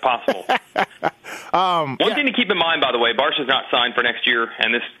know how that's possible. One thing to keep in mind, by the way, Barsha's not signed for next year,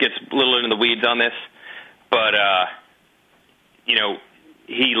 and this gets a little into the weeds on this, but,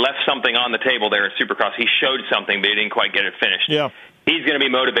 he left something on the table there at Supercross. He showed something, but he didn't quite get it finished. Yeah. He's going to be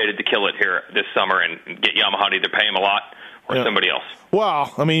motivated to kill it here this summer and get Yamaha to either pay him a lot or somebody else.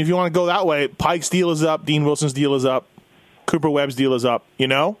 Well, I mean, if you want to go that way, Pike's deal is up, Dean Wilson's deal is up, Cooper Webb's deal is up, It's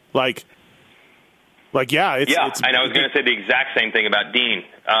and I was going to say the exact same thing about Dean.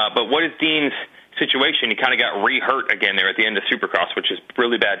 But what is Dean's situation? He kind of got re-hurt again there at the end of Supercross, which is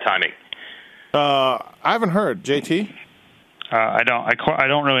really bad timing. I haven't heard. JT? I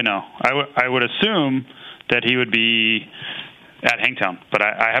don't really know. I would assume that he would be at Hangtown, but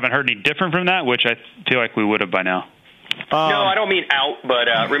I haven't heard any different from that, which I feel like we would have by now. No, I don't mean out, but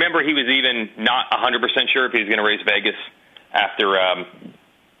remember he was even not 100% sure if he was going to race Vegas after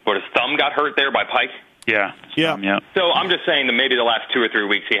his thumb got hurt there by Pike. Yeah. So I'm just saying that maybe the last 2 or 3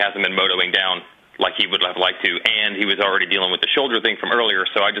 weeks he hasn't been motoing down like he would have liked to, and he was already dealing with the shoulder thing from earlier,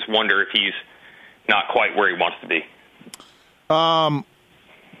 so I just wonder if he's not quite where he wants to be.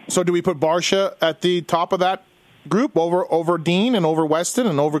 So do we put Barsha at the top of that group over Dean and over Weston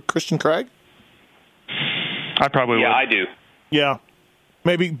and over Christian Craig? I probably would. Yeah, I do. Yeah.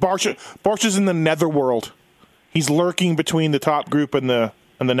 Maybe Barsha's in the netherworld. He's lurking between the top group and the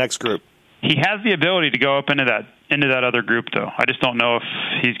next group. He has the ability to go up into that other group, though. I just don't know if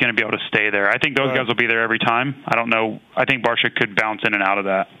he's going to be able to stay there. I think those guys will be there every time. I don't know. I think Barsha could bounce in and out of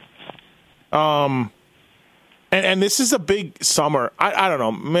that. And this is a big summer. I don't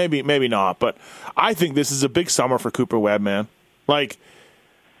know, maybe not, but I think this is a big summer for Cooper Webb, man. Like,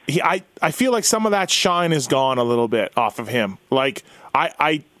 I feel like some of that shine is gone a little bit off of him. Like,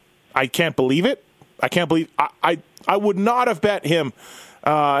 I can't believe it. I can't believe I would not have bet him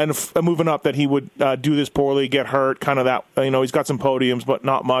and moving up that he would do this poorly, get hurt, kind of that. He's got some podiums, but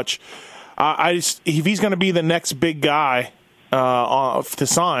not much. If he's going to be the next big guy to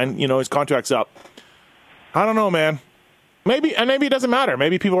sign, his contract's up. I don't know, man. Maybe it doesn't matter.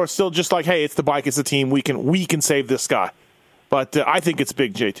 Maybe people are still just like, hey, it's the bike, it's the team. We can save this guy. But I think it's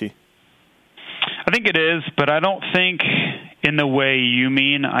big, JT. I think it is, but I don't think in the way you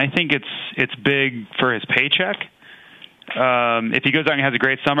mean. I think it's big for his paycheck. If he goes out and has a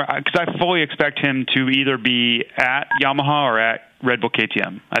great summer, because I fully expect him to either be at Yamaha or at Red Bull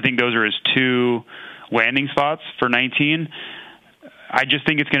KTM. I think those are his two landing spots for 19. I just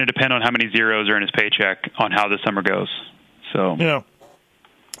think it's going to depend on how many zeros are in his paycheck on how the summer goes. So no,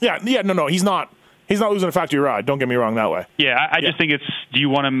 he's not losing a factory ride. Don't get me wrong that way. Yeah, I just think it's. Do you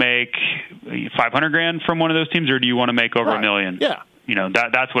want to make $500,000 from one of those teams, or do you want to make over $1 million? Yeah,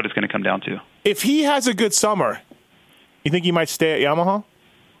 that's what it's going to come down to. If he has a good summer, you think he might stay at Yamaha?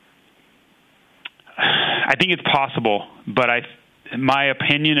 I think it's possible, but my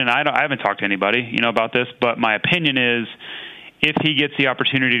opinion, and I haven't talked to anybody, about this, but my opinion is, if he gets the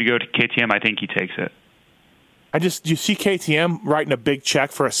opportunity to go to KTM, I think he takes it. Do you see KTM writing a big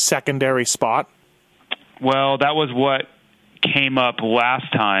check for a secondary spot? Well, that was what came up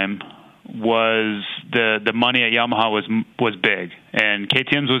last time. Was the money at Yamaha was big, and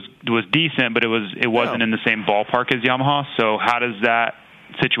KTM's was decent, but it wasn't in the same ballpark as Yamaha. So how does that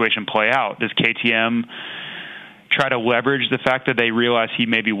situation play out? Does KTM try to leverage the fact that they realize he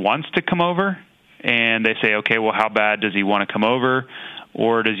maybe wants to come over, and they say, okay, well, how bad does he want to come over?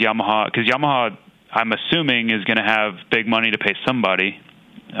 Or does Yamaha, because Yamaha, I'm assuming, is going to have big money to pay somebody.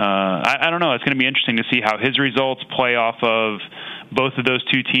 I don't know. It's going to be interesting to see how his results play off of both of those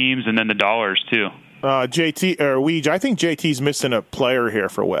two teams and then the dollars, too. JT, or Weege, I think JT's missing a player here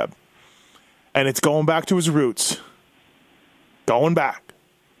for Webb. And it's going back to his roots. Going back.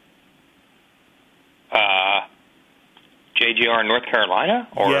 JGR in North Carolina?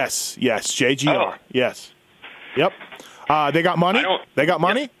 Or? Yes, JGR. Oh. Yes. Yep. They got money. They got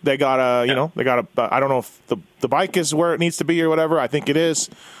money. Yep. They got I don't know if the bike is where it needs to be or whatever. I think it is.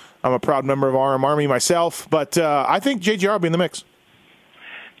 I'm a proud member of RM Army myself, but I think JGR will be in the mix.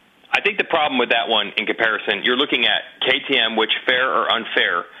 I think the problem with that one, in comparison, you're looking at KTM, which, fair or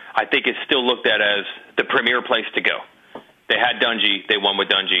unfair, I think is still looked at as the premier place to go. They had Dungey, they won with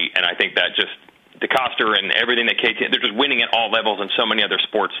Dungey, and I think that just DeCoster and everything that KTM, they're just winning at all levels in so many other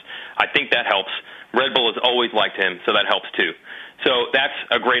sports. I think that helps. Red Bull has always liked him, so that helps too. So that's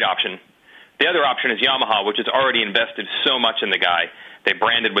a great option. The other option is Yamaha, which has already invested so much in the guy. They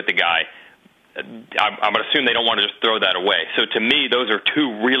branded with the guy. I would assume they don't want to just throw that away. So to me, those are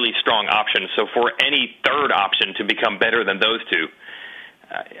two really strong options. So for any third option to become better than those two,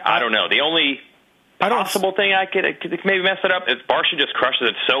 I don't know. The only possible thing I could maybe mess it up is Barsha just crushes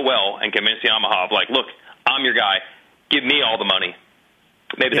it so well and convinces Yamaha of, like, look, I'm your guy. Give me all the money.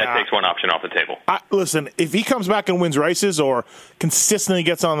 Maybe that takes one option off the table. Listen, if he comes back and wins races or consistently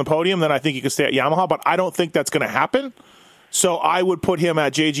gets on the podium, then I think he could stay at Yamaha, but I don't think that's going to happen. So I would put him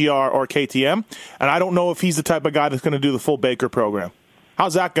at JGR or KTM, and I don't know if he's the type of guy that's going to do the full Baker program.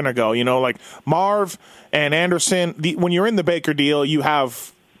 How's that going to go? You know, like Marv and Anderson, when you're in the Baker deal, you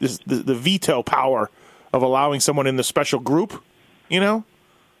have the veto power of allowing someone in the special group, you know?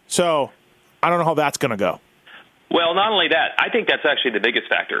 So I don't know how that's going to go. Well, not only that, I think that's actually the biggest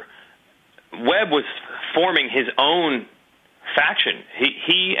factor. Webb was forming his own faction.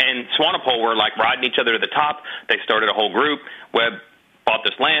 He and Swanepoel were like riding each other to the top. They started a whole group. Webb bought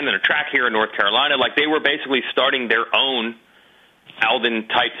this land and a track here in North Carolina. Like, they were basically starting their own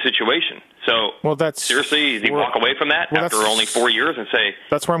Alden-type situation. So, seriously, does he walk away from that after only 4 years and say,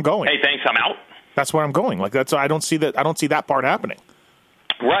 "That's where I'm going. Hey, thanks, I'm out"? That's where I'm going. Like, I don't see that part happening.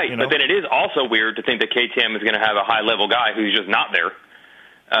 Right, you know? But then it is also weird to think that KTM is going to have a high-level guy who's just not there.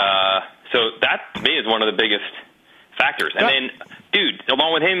 So that, to me, is one of the biggest factors. And then, dude,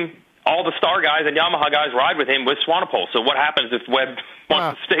 along with him, all the star guys and Yamaha guys ride with him with Swanepoel. So what happens if Webb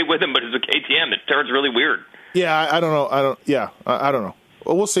wants to stay with him but is a KTM? It turns really weird. Yeah, I don't know. I don't know.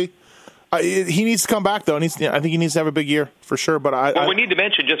 Well, we'll see. He needs to come back, though. I think he needs to have a big year for sure. But we need to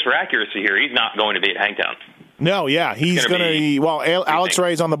mention, just for accuracy here, he's not going to be at Hangtown. No, yeah, he's going to be. Well, Alex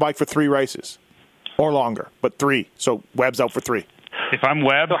Ray's on the bike for 3 races or longer, but 3. So Webb's out for 3. If I'm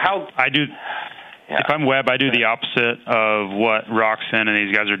Webb, I do. Yeah. If I'm Webb, I do the opposite of what Roxon and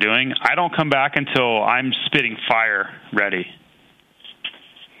these guys are doing. I don't come back until I'm spitting fire ready.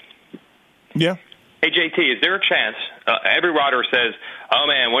 Yeah. Hey, JT, is there a chance, every rider says, oh,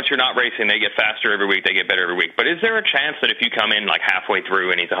 man, once you're not racing, they get faster every week, they get better every week. But is there a chance that if you come in like halfway through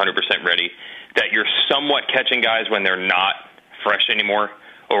and he's 100% ready, that you're somewhat catching guys when they're not fresh anymore?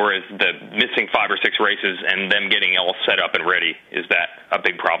 Or is the missing 5 or 6 races and them getting all set up and ready, is that a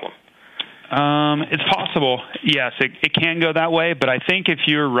big problem? It's possible. Yes, it can go that way. But I think if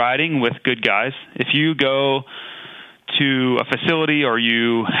you're riding with good guys, if you go to a facility or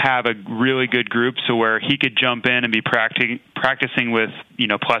you have a really good group so where he could jump in and be practicing with,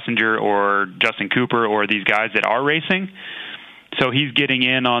 Plessinger or Justin Cooper or these guys that are racing, so he's getting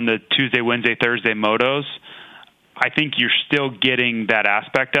in on the Tuesday, Wednesday, Thursday motos, I think you're still getting that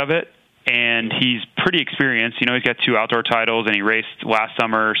aspect of it. And he's pretty experienced. He's got 2 outdoor titles, and he raced last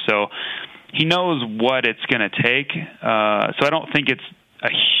summer, so he knows what it's going to take. So I don't think it's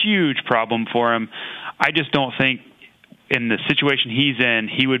a huge problem for him. I just don't think in the situation he's in,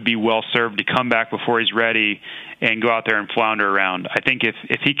 he would be well served to come back before he's ready and go out there and flounder around. I think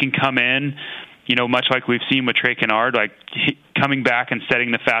if he can come in, much like we've seen with Trey Kennard, like coming back and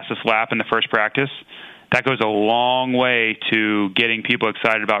setting the fastest lap in the first practice, that goes a long way to getting people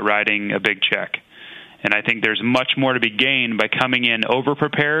excited about riding a big check. And I think there's much more to be gained by coming in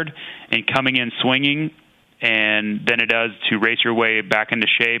over-prepared and coming in swinging and than it does to race your way back into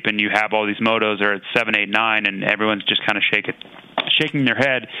shape and you have all these motos that are at 7, 8, 9 and everyone's just kind of shaking their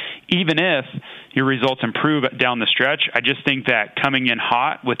head. Even if your results improve down the stretch, I just think that coming in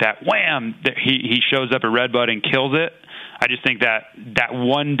hot with that wham, that he shows up at Redbud and kills it, I just think that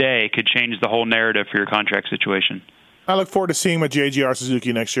one day could change the whole narrative for your contract situation. I look forward to seeing him at JGR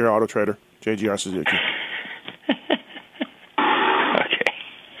Suzuki next year, Auto Trader. JGR Suzuki.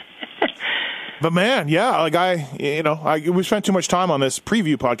 But man, yeah, we spent too much time on this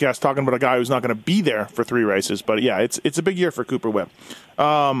preview podcast talking about a guy who's not going to be there for 3 races. But yeah, it's a big year for Cooper Webb.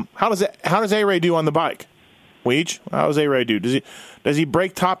 How does A-Ray do on the bike? Weege, how does A-Ray do? Does he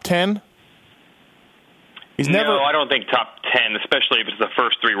break top 10? No, I don't think top 10, especially if it's the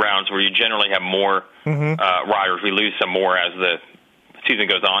first 3 rounds where you generally have more riders. We lose some more as the season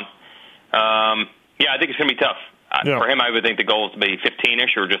goes on. I think it's going to be tough. For him, I would think the goal is to be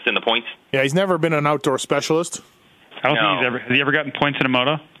 15-ish or just in the points. Yeah, he's never been an outdoor specialist. I don't think has he ever gotten points in a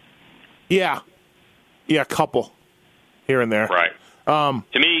moto? Yeah, a couple here and there. Right.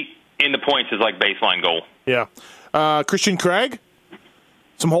 To me, in the points is like baseline goal. Yeah. Christian Craig,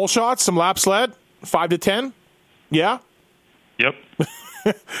 some hole shots, some lap sled, 5 to 10. Yeah. Yep.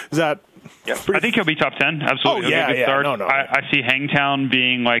 Is that? Yep. I think he'll be top 10. Absolutely. Oh, yeah. No. I see Hangtown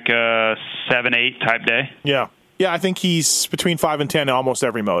being like a 7-8 type day. Yeah. Yeah, I think he's between 5 and 10 in almost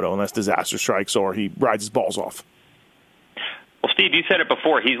every moto, unless disaster strikes or he rides his balls off. Well, Steve, you said it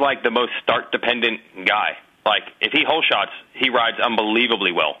before. He's like the most start-dependent guy. Like, if he hole shots, he rides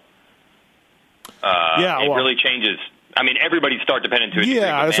unbelievably well. It really changes. I mean, everybody's start-dependent to a degree.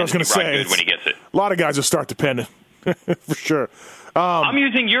 Yeah, that's what I was going to say. When he gets it. A lot of guys are start-dependent, for sure. I'm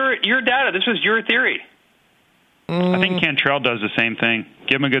using your data. This was your theory. I think Cantrell does the same thing.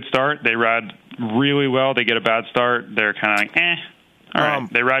 Give them a good start. They ride really well. They get a bad start. They're kind of like, all right.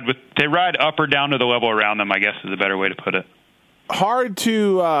 They ride up or down to the level around them, I guess is a better way to put it. Hard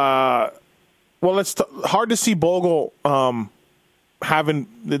to hard to see Bogle having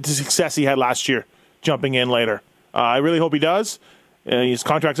the success he had last year, jumping in later. I really hope he does. His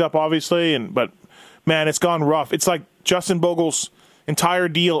contract's up, obviously, but man, it's gone rough. It's like Justin Bogle's entire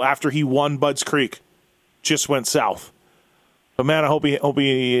deal after he won Budds Creek just went south. But man, I hope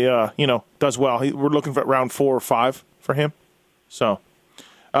he does well. We're looking for round 4 or 5 for him. So,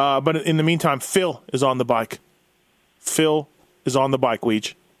 but in the meantime, Phil is on the bike.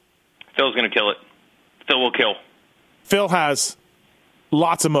 Weege. Phil's going to kill it. Phil will kill. Phil has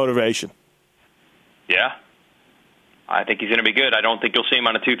lots of motivation. Yeah. I think he's going to be good. I don't think you'll see him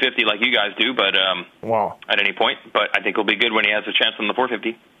on a 250 like you guys do, but at any point. But I think he'll be good when he has a chance on the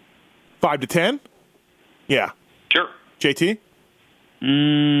 450. 5 to 10? Yeah. Sure. JT?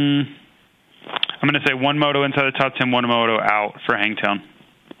 I'm going to say 1 moto inside the top 10, 1 moto out for Hangtown.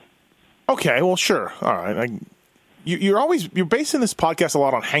 Okay, well, sure. All right. You're basing this podcast a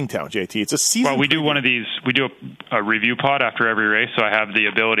lot on Hangtown, JT. It's a season. Well, we do one of these. We do a review pod after every race, so I have the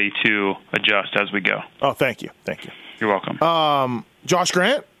ability to adjust as we go. Oh, thank you. You're welcome. Josh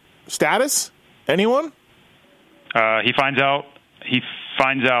Grant, status? Anyone? He finds out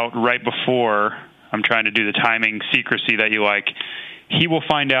right before I'm trying to do the timing secrecy that you like. He will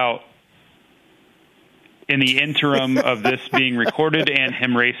find out in the interim of this being recorded and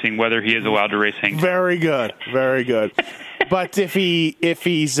him racing whether he is allowed to race Hangtown. Very good. But if he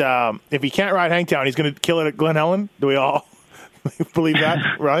can't ride Hangtown, he's going to kill it at Glen Helen. Do we all believe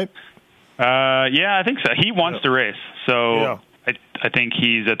that? Right? Yeah, I think so. He wants to race, so I think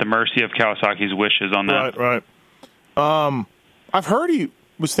he's at the mercy of Kawasaki's wishes on that. Right. I've heard he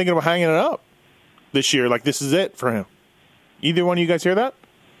was thinking about hanging it up this year. Like this is it for him. Either one of you guys hear that?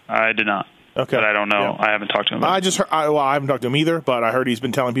 I did not. Okay. But I don't know. Yeah. I haven't talked to him about it. I haven't talked to him either, but I heard he's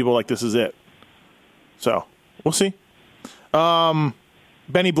been telling people like this is it. So we'll see.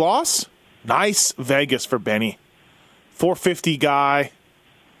 Benny Bloss, nice Vegas for Benny. 450 guy,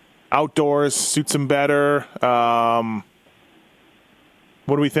 outdoors, suits him better. What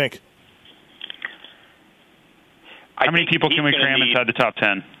do we think? How many people can we cram inside the top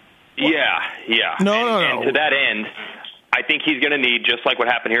 10? Yeah. No. And to that end, I think he's going to need, just like what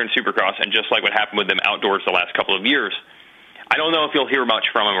happened here in Supercross and just like what happened with them outdoors the last couple of years, I don't know if you'll hear much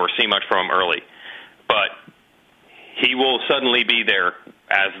from him or see much from him early, but he will suddenly be there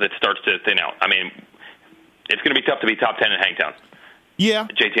as it starts to thin out. I mean, it's going to be tough to be top 10 in Hangtown. Yeah.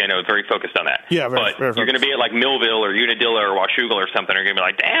 JT, I know, is very focused on that. Yeah, but very you're going to be at like Millville or Unadilla or Washougal or something, and you're going to be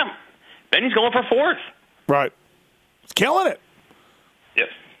like, damn, Benny's going for 4th. Right. He's killing it. Yes.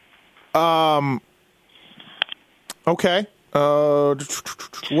 Okay.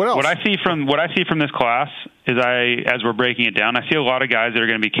 What else? What I see from this class is as we're breaking it down, I see a lot of guys that are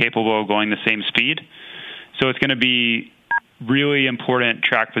going to be capable of going the same speed. So it's going to be really important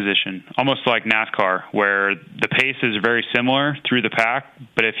track position, almost like NASCAR, where the pace is very similar through the pack.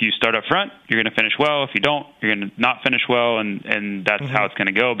 But if you start up front, you're going to finish well. If you don't, you're going to not finish well, and that's how it's going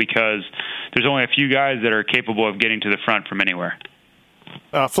to go because there's only a few guys that are capable of getting to the front from anywhere.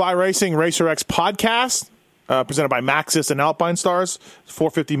 Fly Racing Racer X podcast, presented by Matthes and Alpine Stars,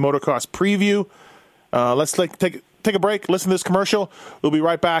 450 Motocross preview. Let's take take a break, listen to this commercial. We'll be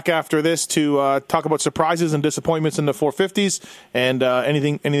right back after this to talk about surprises and disappointments in the 450s and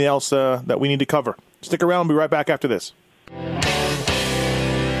anything else that we need to cover. Stick around. We'll be right back after this.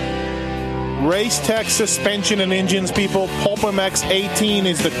 Race Tech suspension and engines, people. PulpMX 18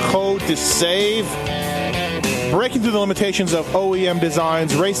 is the code to save. Breaking through the limitations of OEM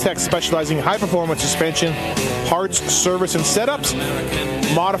designs, Race Tech specializing in high-performance suspension, parts, service, and setups,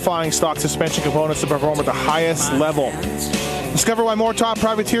 modifying stock suspension components to perform at the highest level. Discover why more top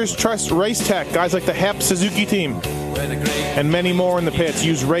privateers trust Race Tech. Guys like the HEP Suzuki team and many more in the pits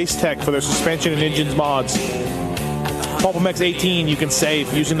use Race Tech for their suspension and engines mods. PulpMX 18, you can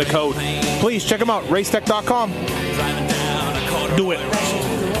save using the code. Please check them out, racetech.com. Do it.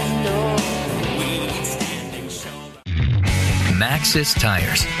 Matthes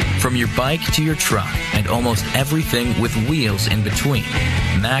tires. From your bike to your truck and almost everything with wheels in between,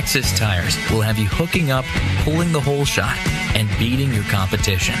 Matthes tires will have you hooking up, pulling the whole shot, and beating your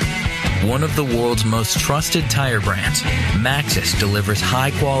competition. One of the world's most trusted tire brands, Matthes delivers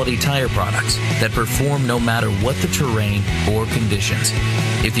high-quality tire products that perform no matter what the terrain or conditions.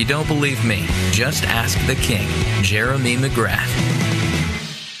 If you don't believe me, just ask the king, Jeremy McGrath.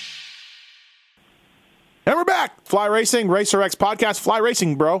 And we're back. Fly Racing, Racer X podcast. Fly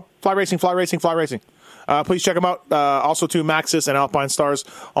Racing, bro. Fly Racing, Fly Racing, Fly Racing. Please check them out. Also, too, Maxxis and Alpine Stars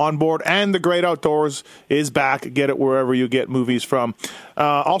on board. And The Great Outdoors is back. Get it wherever you get movies from.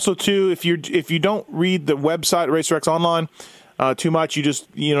 Also, too, if you don't read the website, Racer X Online, too much, you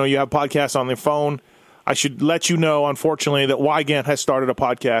have podcasts on their phone. I should let you know, unfortunately, that Weigandt has started a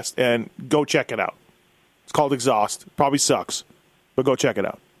podcast, and go check it out. It's called Exhaust. Probably sucks, but go check it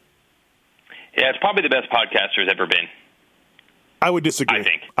out. Yeah, it's probably the best podcast there's ever been. I would disagree.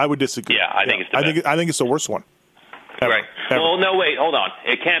 I would disagree. Yeah, I think it's the best. I think it's the worst one. Ever. Right. Ever. Well, no, wait, hold on.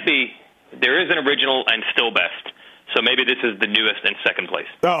 It can't be. There is an original and still best. So maybe this is the newest and second place.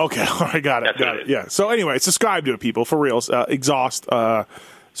 Oh, okay. All right, got it. Got it. Yeah. So anyway, subscribe to it, people, for reals. Exhaust.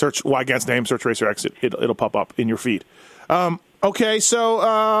 Search Weigandt's name. Search Racer X. It'll pop up in your feed. Okay,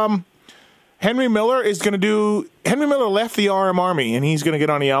 so Henry Miller is going to do. Henry Miller left the RM Army, and he's going to get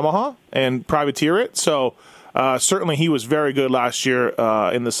on a Yamaha and privateer it. So certainly he was very good last year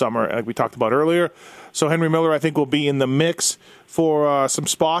in the summer, like we talked about earlier. So Henry Miller, I think, will be in the mix for some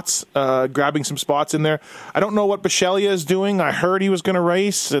spots, grabbing some spots in there. I don't know what Bisceglia is doing. I heard he was going to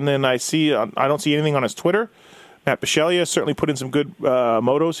race, and then I don't see anything on his Twitter. Matt Bisceglia certainly put in some good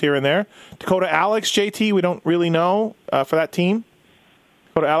motos here and there. Dakota Alex, JT, we don't really know for that team.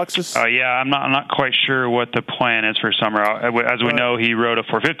 Dakota Alex is... Yeah, I'm not quite sure what the plan is for summer. As we know, he rode a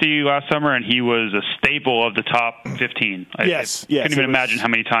 450 last summer, and he was a staple of the top 15. Yes. I couldn't even imagine how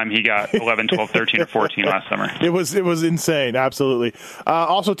many times he got 11, 12, 13, or 14 last summer. It was insane, absolutely.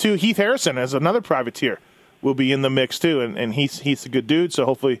 Also, too, Heath Harrison, as another privateer, will be in the mix, too, and he's a good dude, so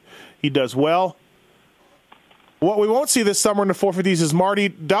hopefully he does well. What we won't see this summer in the 450s is Marty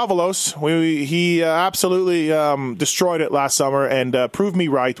Davalos. He absolutely destroyed it last summer and proved me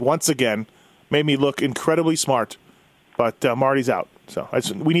right once again. Made me look incredibly smart. But Marty's out. So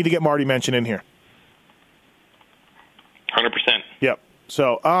we need to get Marty mentioned in here. 100%. Yep.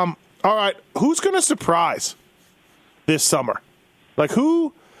 So, all right. Who's going to surprise this summer? Like,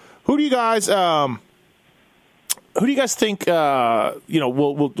 who do you guys think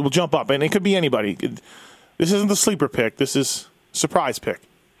will jump up? And it could be anybody. This isn't the sleeper pick. This is surprise pick.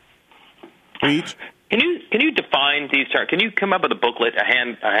 Each. Can you define these terms? Can you come up with a booklet, a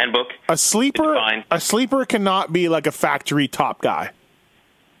handbook? A sleeper cannot be like a factory top guy.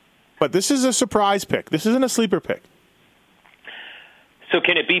 But this is a surprise pick. This isn't a sleeper pick. So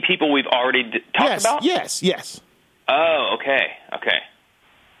can it be people we've already talked about? Yes. Oh, okay.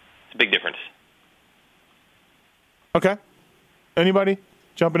 It's a big difference. Okay. Anybody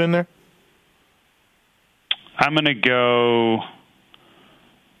jumping in there? I'm going to go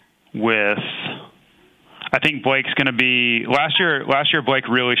with, I think Blake's going to be, last year Blake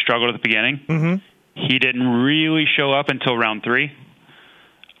really struggled at the beginning. Mm-hmm. He didn't really show up until round 3.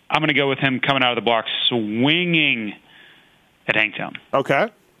 I'm going to go with him coming out of the block swinging at Hangtown. Okay.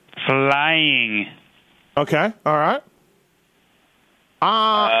 Flying. Okay. All right.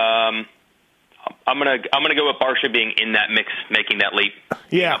 I'm gonna go with Barsha being in that mix, making that leap.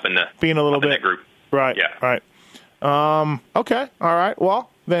 Yeah. Being a little bit in that group. Right. Yeah. Right. Okay. All right.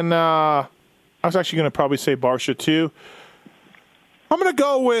 Well, then I was actually going to probably say Barsha too. I'm going to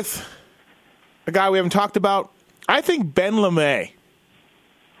go with a guy we haven't talked about. I think Ben LeMay.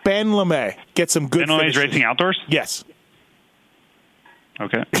 Ben LeMay gets some good. Ben LeMay's racing outdoors. Yes.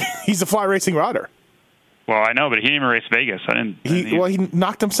 Okay. He's a fly racing rider. Well, I know, but he didn't even race Vegas. He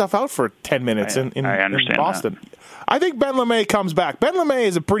knocked himself out for 10 minutes in Boston. That. I think Ben LeMay comes back. Ben LeMay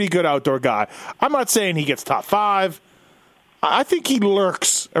is a pretty good outdoor guy. I'm not saying he gets top 5. I think he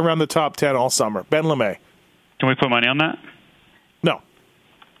lurks around the top 10 all summer. Ben LeMay. Can we put money on that? No.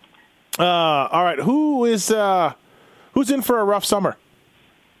 All right. Who's in for a rough summer?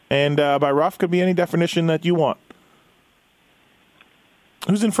 And by rough could be any definition that you want.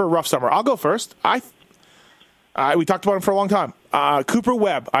 Who's in for a rough summer? I'll go first. We talked about him for a long time. Cooper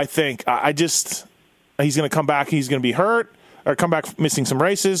Webb, I think. He's going to come back. He's going to be hurt or come back missing some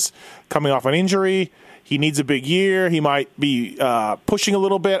races, coming off an injury. He needs a big year. He might be pushing a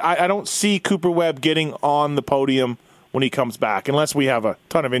little bit. I don't see Cooper Webb getting on the podium when he comes back, unless we have a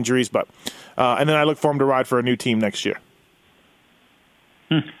ton of injuries. But and then I look for him to ride for a new team next year.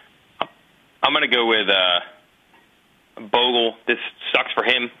 I'm going to go with Bogle. This sucks for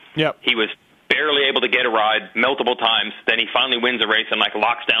him. Yep. He was barely able to get a ride multiple times. Then he finally wins a race and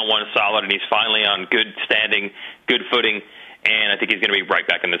locks down one solid, and he's finally on good standing, good footing, and I think he's going to be right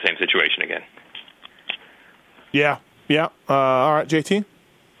back in the same situation again. Yeah. All right, JT?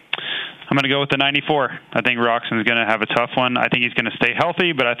 I'm going to go with the 94. I think Roxon's going to have a tough one. I think he's going to stay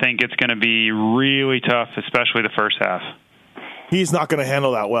healthy, but I think it's going to be really tough, especially the first half. He's not going to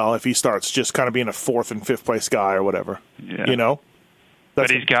handle that well if he starts just kind of being a 4th and 5th place guy or whatever. Yeah. You know? But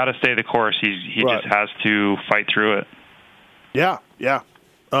he's got to stay the course. He right. just has to fight through it. Yeah. I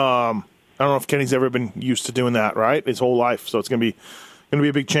don't know if Kenny's ever been used to doing that, right? His whole life. So it's going to be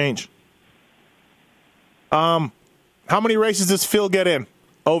a big change. How many races does Phil get in?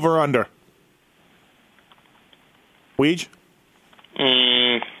 Over, under? Weege?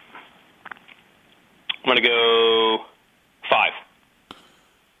 I'm going to go 5.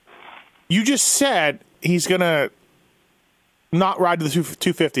 You just said he's going to not ride to the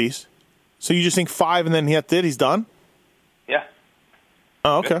 250s. So you just think 5 and then he's done? Yeah.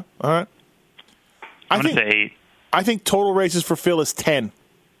 Oh, okay. Good. All right. I'm going to say 8. I think total races for Phil is 10.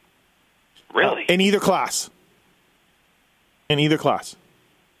 Really? In either class.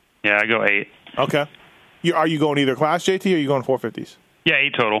 Yeah, I go 8. Okay. Are you going either class, JT, or are you going 450s? Yeah,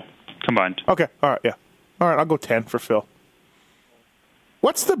 8 total combined. Okay. All right. Yeah. All right. I'll go 10 for Phil.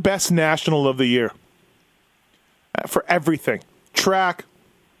 What's the best national of the year? For everything. Track,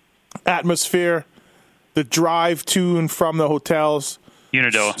 atmosphere, the drive to and from the hotels.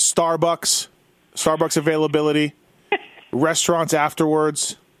 Unadilla. Starbucks availability, restaurants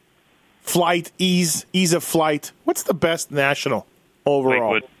afterwards, flight, ease of flight. What's the best national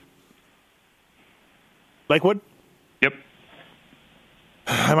overall? Lakewood? Yep.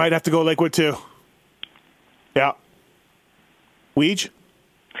 I might have to go Lakewood too. Yeah. Weege?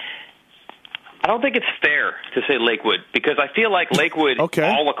 I don't think it's fair to say Lakewood because I feel like Lakewood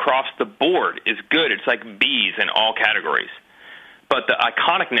all across the board is good. It's like B's in all categories. But the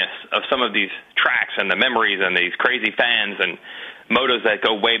iconicness of some of these tracks and the memories and these crazy fans and motos that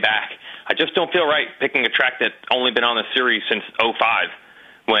go way back, I just don't feel right picking a track that's only been on the series since 2005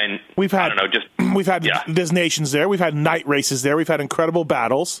 when, we've had designations there. We've had night races there. We've had incredible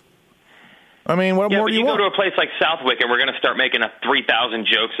battles. I mean, what more do you want? Go to a place like Southwick and we're going to start making 3,000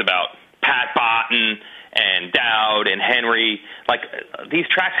 jokes about Pat Botten and Dowd and Henry. Like, these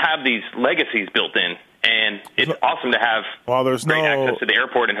tracks have these legacies built in. And it's awesome to have great access to the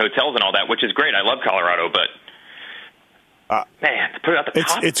airport and hotels and all that, which is great. I love Colorado, but man, to put it at the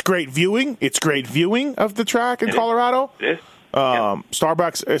top. It's great viewing. It's great viewing of the track in Colorado. It is.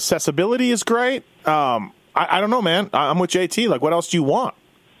 Starbucks accessibility is great. I don't know, man. I'm with JT. Like, what else do you want?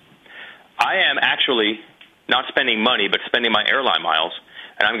 I am actually not spending money, but spending my airline miles.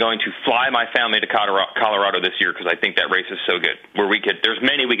 And I'm going to fly my family to Colorado this year because I think that race is so good. There's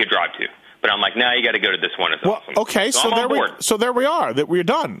many we could drive to. But I'm like, you got to go to this one. It's awesome. Okay, so there we are. That we're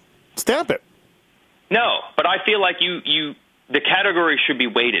done. Stamp it. No, but I feel like the category should be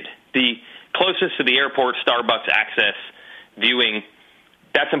weighted. The closest to the airport, Starbucks access, viewing,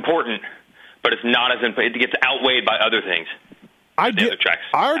 that's important, but it's not as important. It gets outweighed by other things. I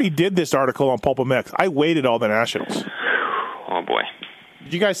already did this article on Pulp MX. I weighted all the nationals. Oh boy,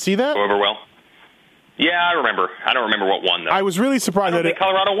 did you guys see that? Go over well. Yeah, I remember. I don't remember what won, though. I was really surprised that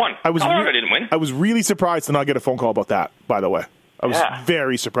Colorado won. Colorado didn't win. I was really surprised to not get a phone call about that, by the way. I was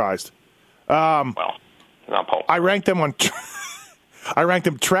very surprised. Well, not Paul. I ranked them on I ranked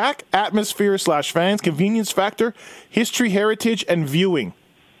them track, atmosphere / fans, convenience factor, history, heritage, and viewing.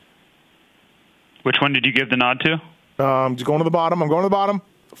 Which one did you give the nod to? Just going to the bottom. I'm going to the bottom.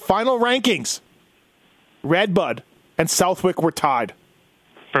 Final rankings. Redbud and Southwick were tied.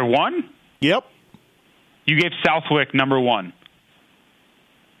 For one? Yep. You gave Southwick number 1.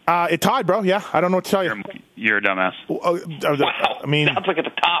 It tied, bro. Yeah, I don't know what to tell you. You're a dumbass. Wow. I mean, Southwick at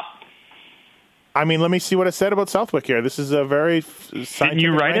the top. I mean, let me see what I said about Southwick here. This is a very scientific Didn't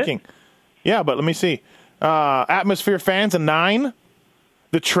you write ranking. it? Yeah, but let me see. Atmosphere fans a 9.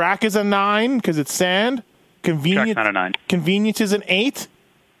 The track is a 9 because it's sand. Track's not a 9. Convenience is an 8.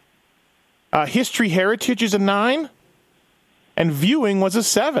 History heritage is a 9. And viewing was a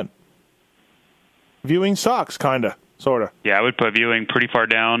 7. Viewing sucks, kind of, sort of. Yeah, I would put viewing pretty far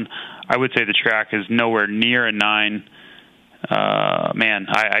down. I would say the track is nowhere near a 9. Man,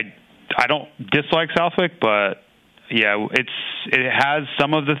 I don't dislike Southwick, but yeah, it has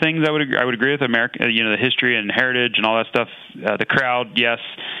some of the things I would agree with. America, the history and heritage and all that stuff. The crowd, yes.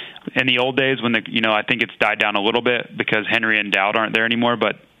 In the old days, when I think it's died down a little bit because Henry and Dowd aren't there anymore.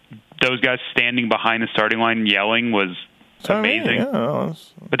 But those guys standing behind the starting line yelling was amazing. Yeah.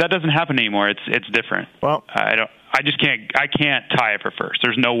 But that doesn't happen anymore. It's different. Well, I can't tie it for first.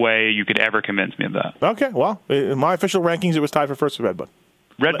 There's no way you could ever convince me of that. Okay, well, in my official rankings, it was tied for first with Redbud.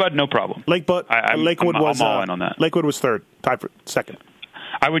 Redbud, no problem. Lakewood was I'm all in on that. Lakewood was third, tied for second.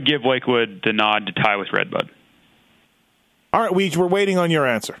 I would give Lakewood the nod to tie with Redbud. All right, Weege, we're waiting on your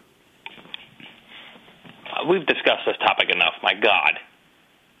answer. We've discussed this topic enough. My God.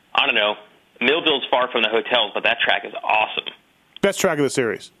 I don't know. Millville's far from the hotels, but that track is awesome. Best track of the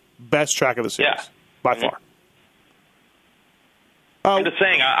series. Yeah. By far. I'm just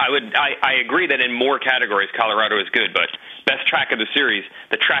saying, I agree that in more categories, Colorado is good, but best track of the series,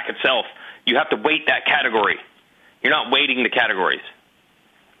 the track itself, you have to weight that category. You're not weighting the categories.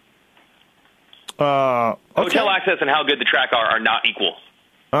 Okay. Hotel access and how good the track are not equal.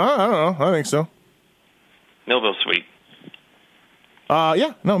 I don't know. I think so. Millville's sweet.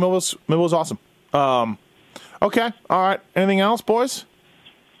 Yeah. No, Millville's awesome. Okay. All right. Anything else, boys?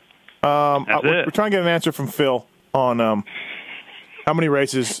 We're trying to get an answer from Phil on how many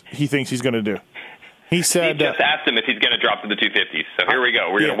races he thinks he's going to do. He said Steve just asked him if he's going to drop to the 250s. So here we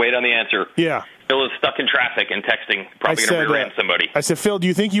go. We're going to wait on the answer. Yeah. Phil is stuck in traffic and texting. Probably going to rear-end somebody. I said, Phil, do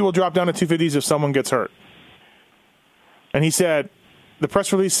you think you will drop down to 250s if someone gets hurt? And he said, the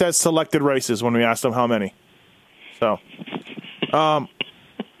press release says selected races when we asked him how many. So, all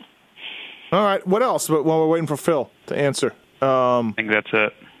right. What else? While we're waiting for Phil to answer. I think that's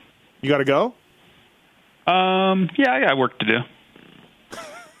it. You got to go? Yeah, I got work to do.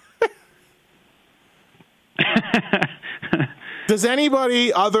 Does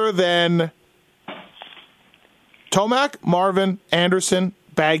anybody other than Tomac, Marvin, Anderson,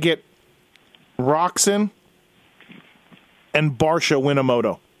 Baggett, Roxon, and Barsha win a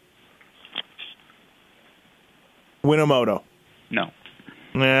moto? Win a moto? No.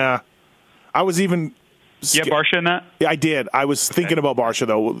 Yeah. I was even... You have Barsha in that? Yeah, I did. I was thinking about Barsha,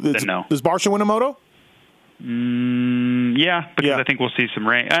 though. Then no. Does Barsha win a moto? Yeah, because I think we'll see some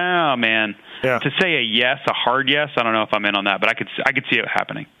rain. Oh, man. Yeah. To say a yes, a hard yes, I don't know if I'm in on that, but I could see it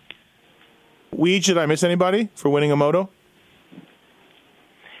happening. Weege, did I miss anybody for winning a moto?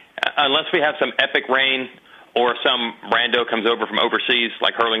 Unless we have some epic rain or some rando comes over from overseas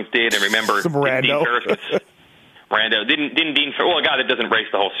like Hurlings did, and remember, some rando. Rando. Didn't Dean Ferris, well, a guy that doesn't race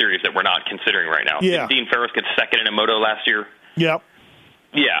the whole series that we're not considering right now. Yeah. Didn't Dean Ferris get second in a moto last year? Yep.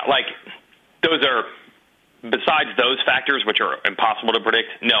 Yeah, like, those are, besides those factors, which are impossible to predict,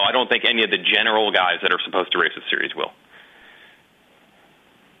 no, I don't think any of the general guys that are supposed to race the series will.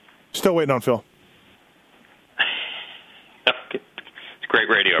 Still waiting on Phil. It's great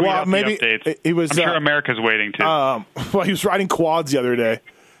radio. Well, maybe he was. I'm sure America's waiting, too. Well, he was riding quads the other day.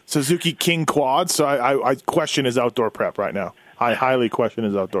 Suzuki King quads, so I question his outdoor prep right now. I highly question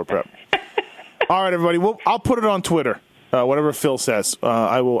his outdoor prep. All right, everybody. I'll put it on Twitter. Whatever Phil says,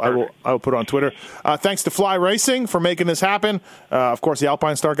 I will put it on Twitter. Thanks to Fly Racing for making this happen. Of course, the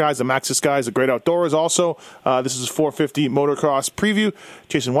Alpine Star guys, the Matthes guys, the Great Outdoors. Also, this is 450 Motocross preview.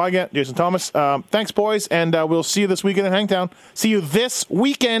 Jason Weigandt, Jason Thomas. Thanks, boys, and we'll see you this weekend in Hangtown. See you this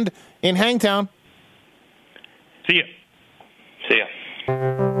weekend in Hangtown. See ya. See ya.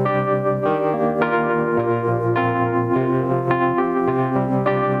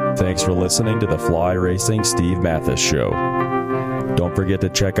 Thanks for listening to the Fly Racing Steve Matthes Show. Don't forget to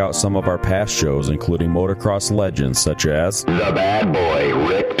check out some of our past shows, including motocross legends such as The Bad Boy,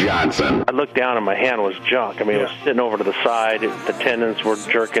 Rick Johnson. I looked down and my hand was junk. I mean, it was sitting over to the side. The tendons were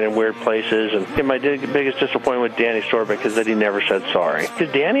jerking in weird places. And my biggest disappointment with Danny Storbeck is that he never said sorry.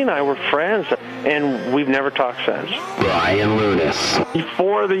 Because Danny and I were friends, and we've never talked since. Brian Lunas.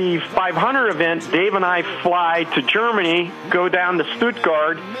 Before the 500 event, Dave and I fly to Germany, go down to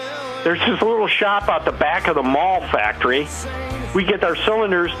Stuttgart. There's this little shop out the back of the mall factory. we get our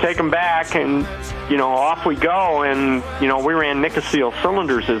cylinders, take them back, and, off we go. And, we ran Nicosil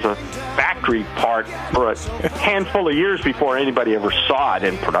cylinders as a factory part for a handful of years before anybody ever saw it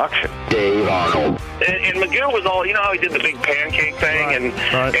in production. Dave Arnold. And McGill was all, how he did the big pancake thing,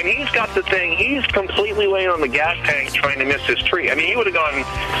 and he's got the thing, he's completely laying on the gas tank trying to miss his tree. I mean, he would have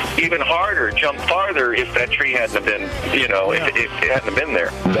gone even harder, jumped farther if that tree hadn't have been, if it hadn't have been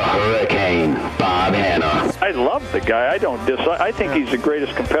there. The Hurricane, Bob Hanna. I love the guy. I don't dislike. I think he's the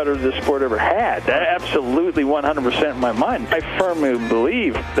greatest competitor this sport ever had. Absolutely 100% in my mind. I firmly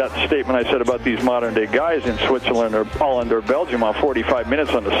believe that statement I said about these modern-day guys in Switzerland or Holland or Belgium on 45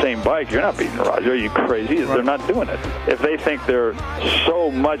 minutes on the same bike. You're not beating Roger. Are you crazy? They're not doing it. If they think they're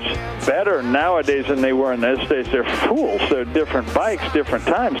so much better nowadays than they were in those days, they're fools. They're different bikes, different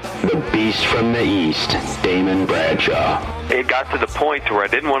times. The Beast from the East, Damon Bradshaw. It got to the point to where I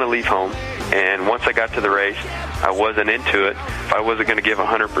didn't want to leave home, and once I got to the race, I wasn't into it. If I wasn't going to give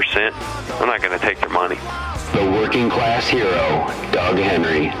 100%, I'm not going to take their money. The working class hero, Doug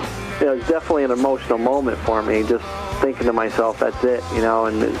Henry. It was definitely an emotional moment for me, just thinking to myself, that's it,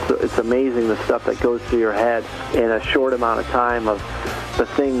 and it's amazing the stuff that goes through your head in a short amount of time of the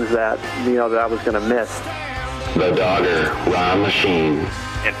things that, that I was going to miss. The Dogger, Ron Machine.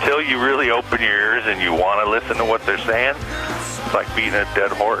 Until you really open your ears and you want to listen to what they're saying, it's like beating a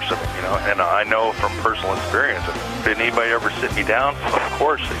dead horse. And I know from personal experience, did anybody ever sit me down? Of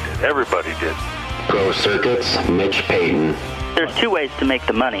course they did. Everybody did. Pro Circuits, Mitch Payton. There's two ways to make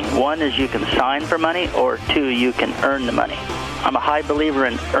the money. One is you can sign for money, or two, you can earn the money. I'm a high believer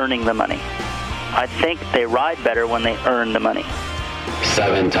in earning the money. I think they ride better when they earn the money.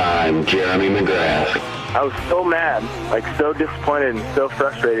 7-time Jeremy McGrath. I was so mad, so disappointed and so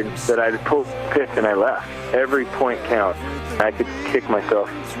frustrated that I picked and I left. Every point counts. I could kick myself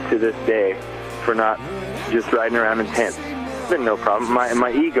to this day for not just riding around in tents. It's been no problem.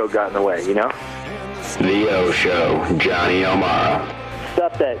 My ego got in the way, The O Show, Johnny O'Mara.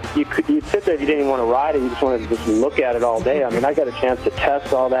 Stuff that you'd sit there if you didn't even want to ride it, you just wanted to just look at it all day. I mean, I got a chance to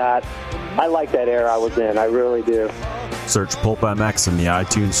test all that. I like that era I was in. I really do. Search Pulp MX in the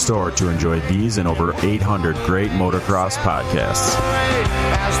iTunes store to enjoy these and over 800 great motocross podcasts.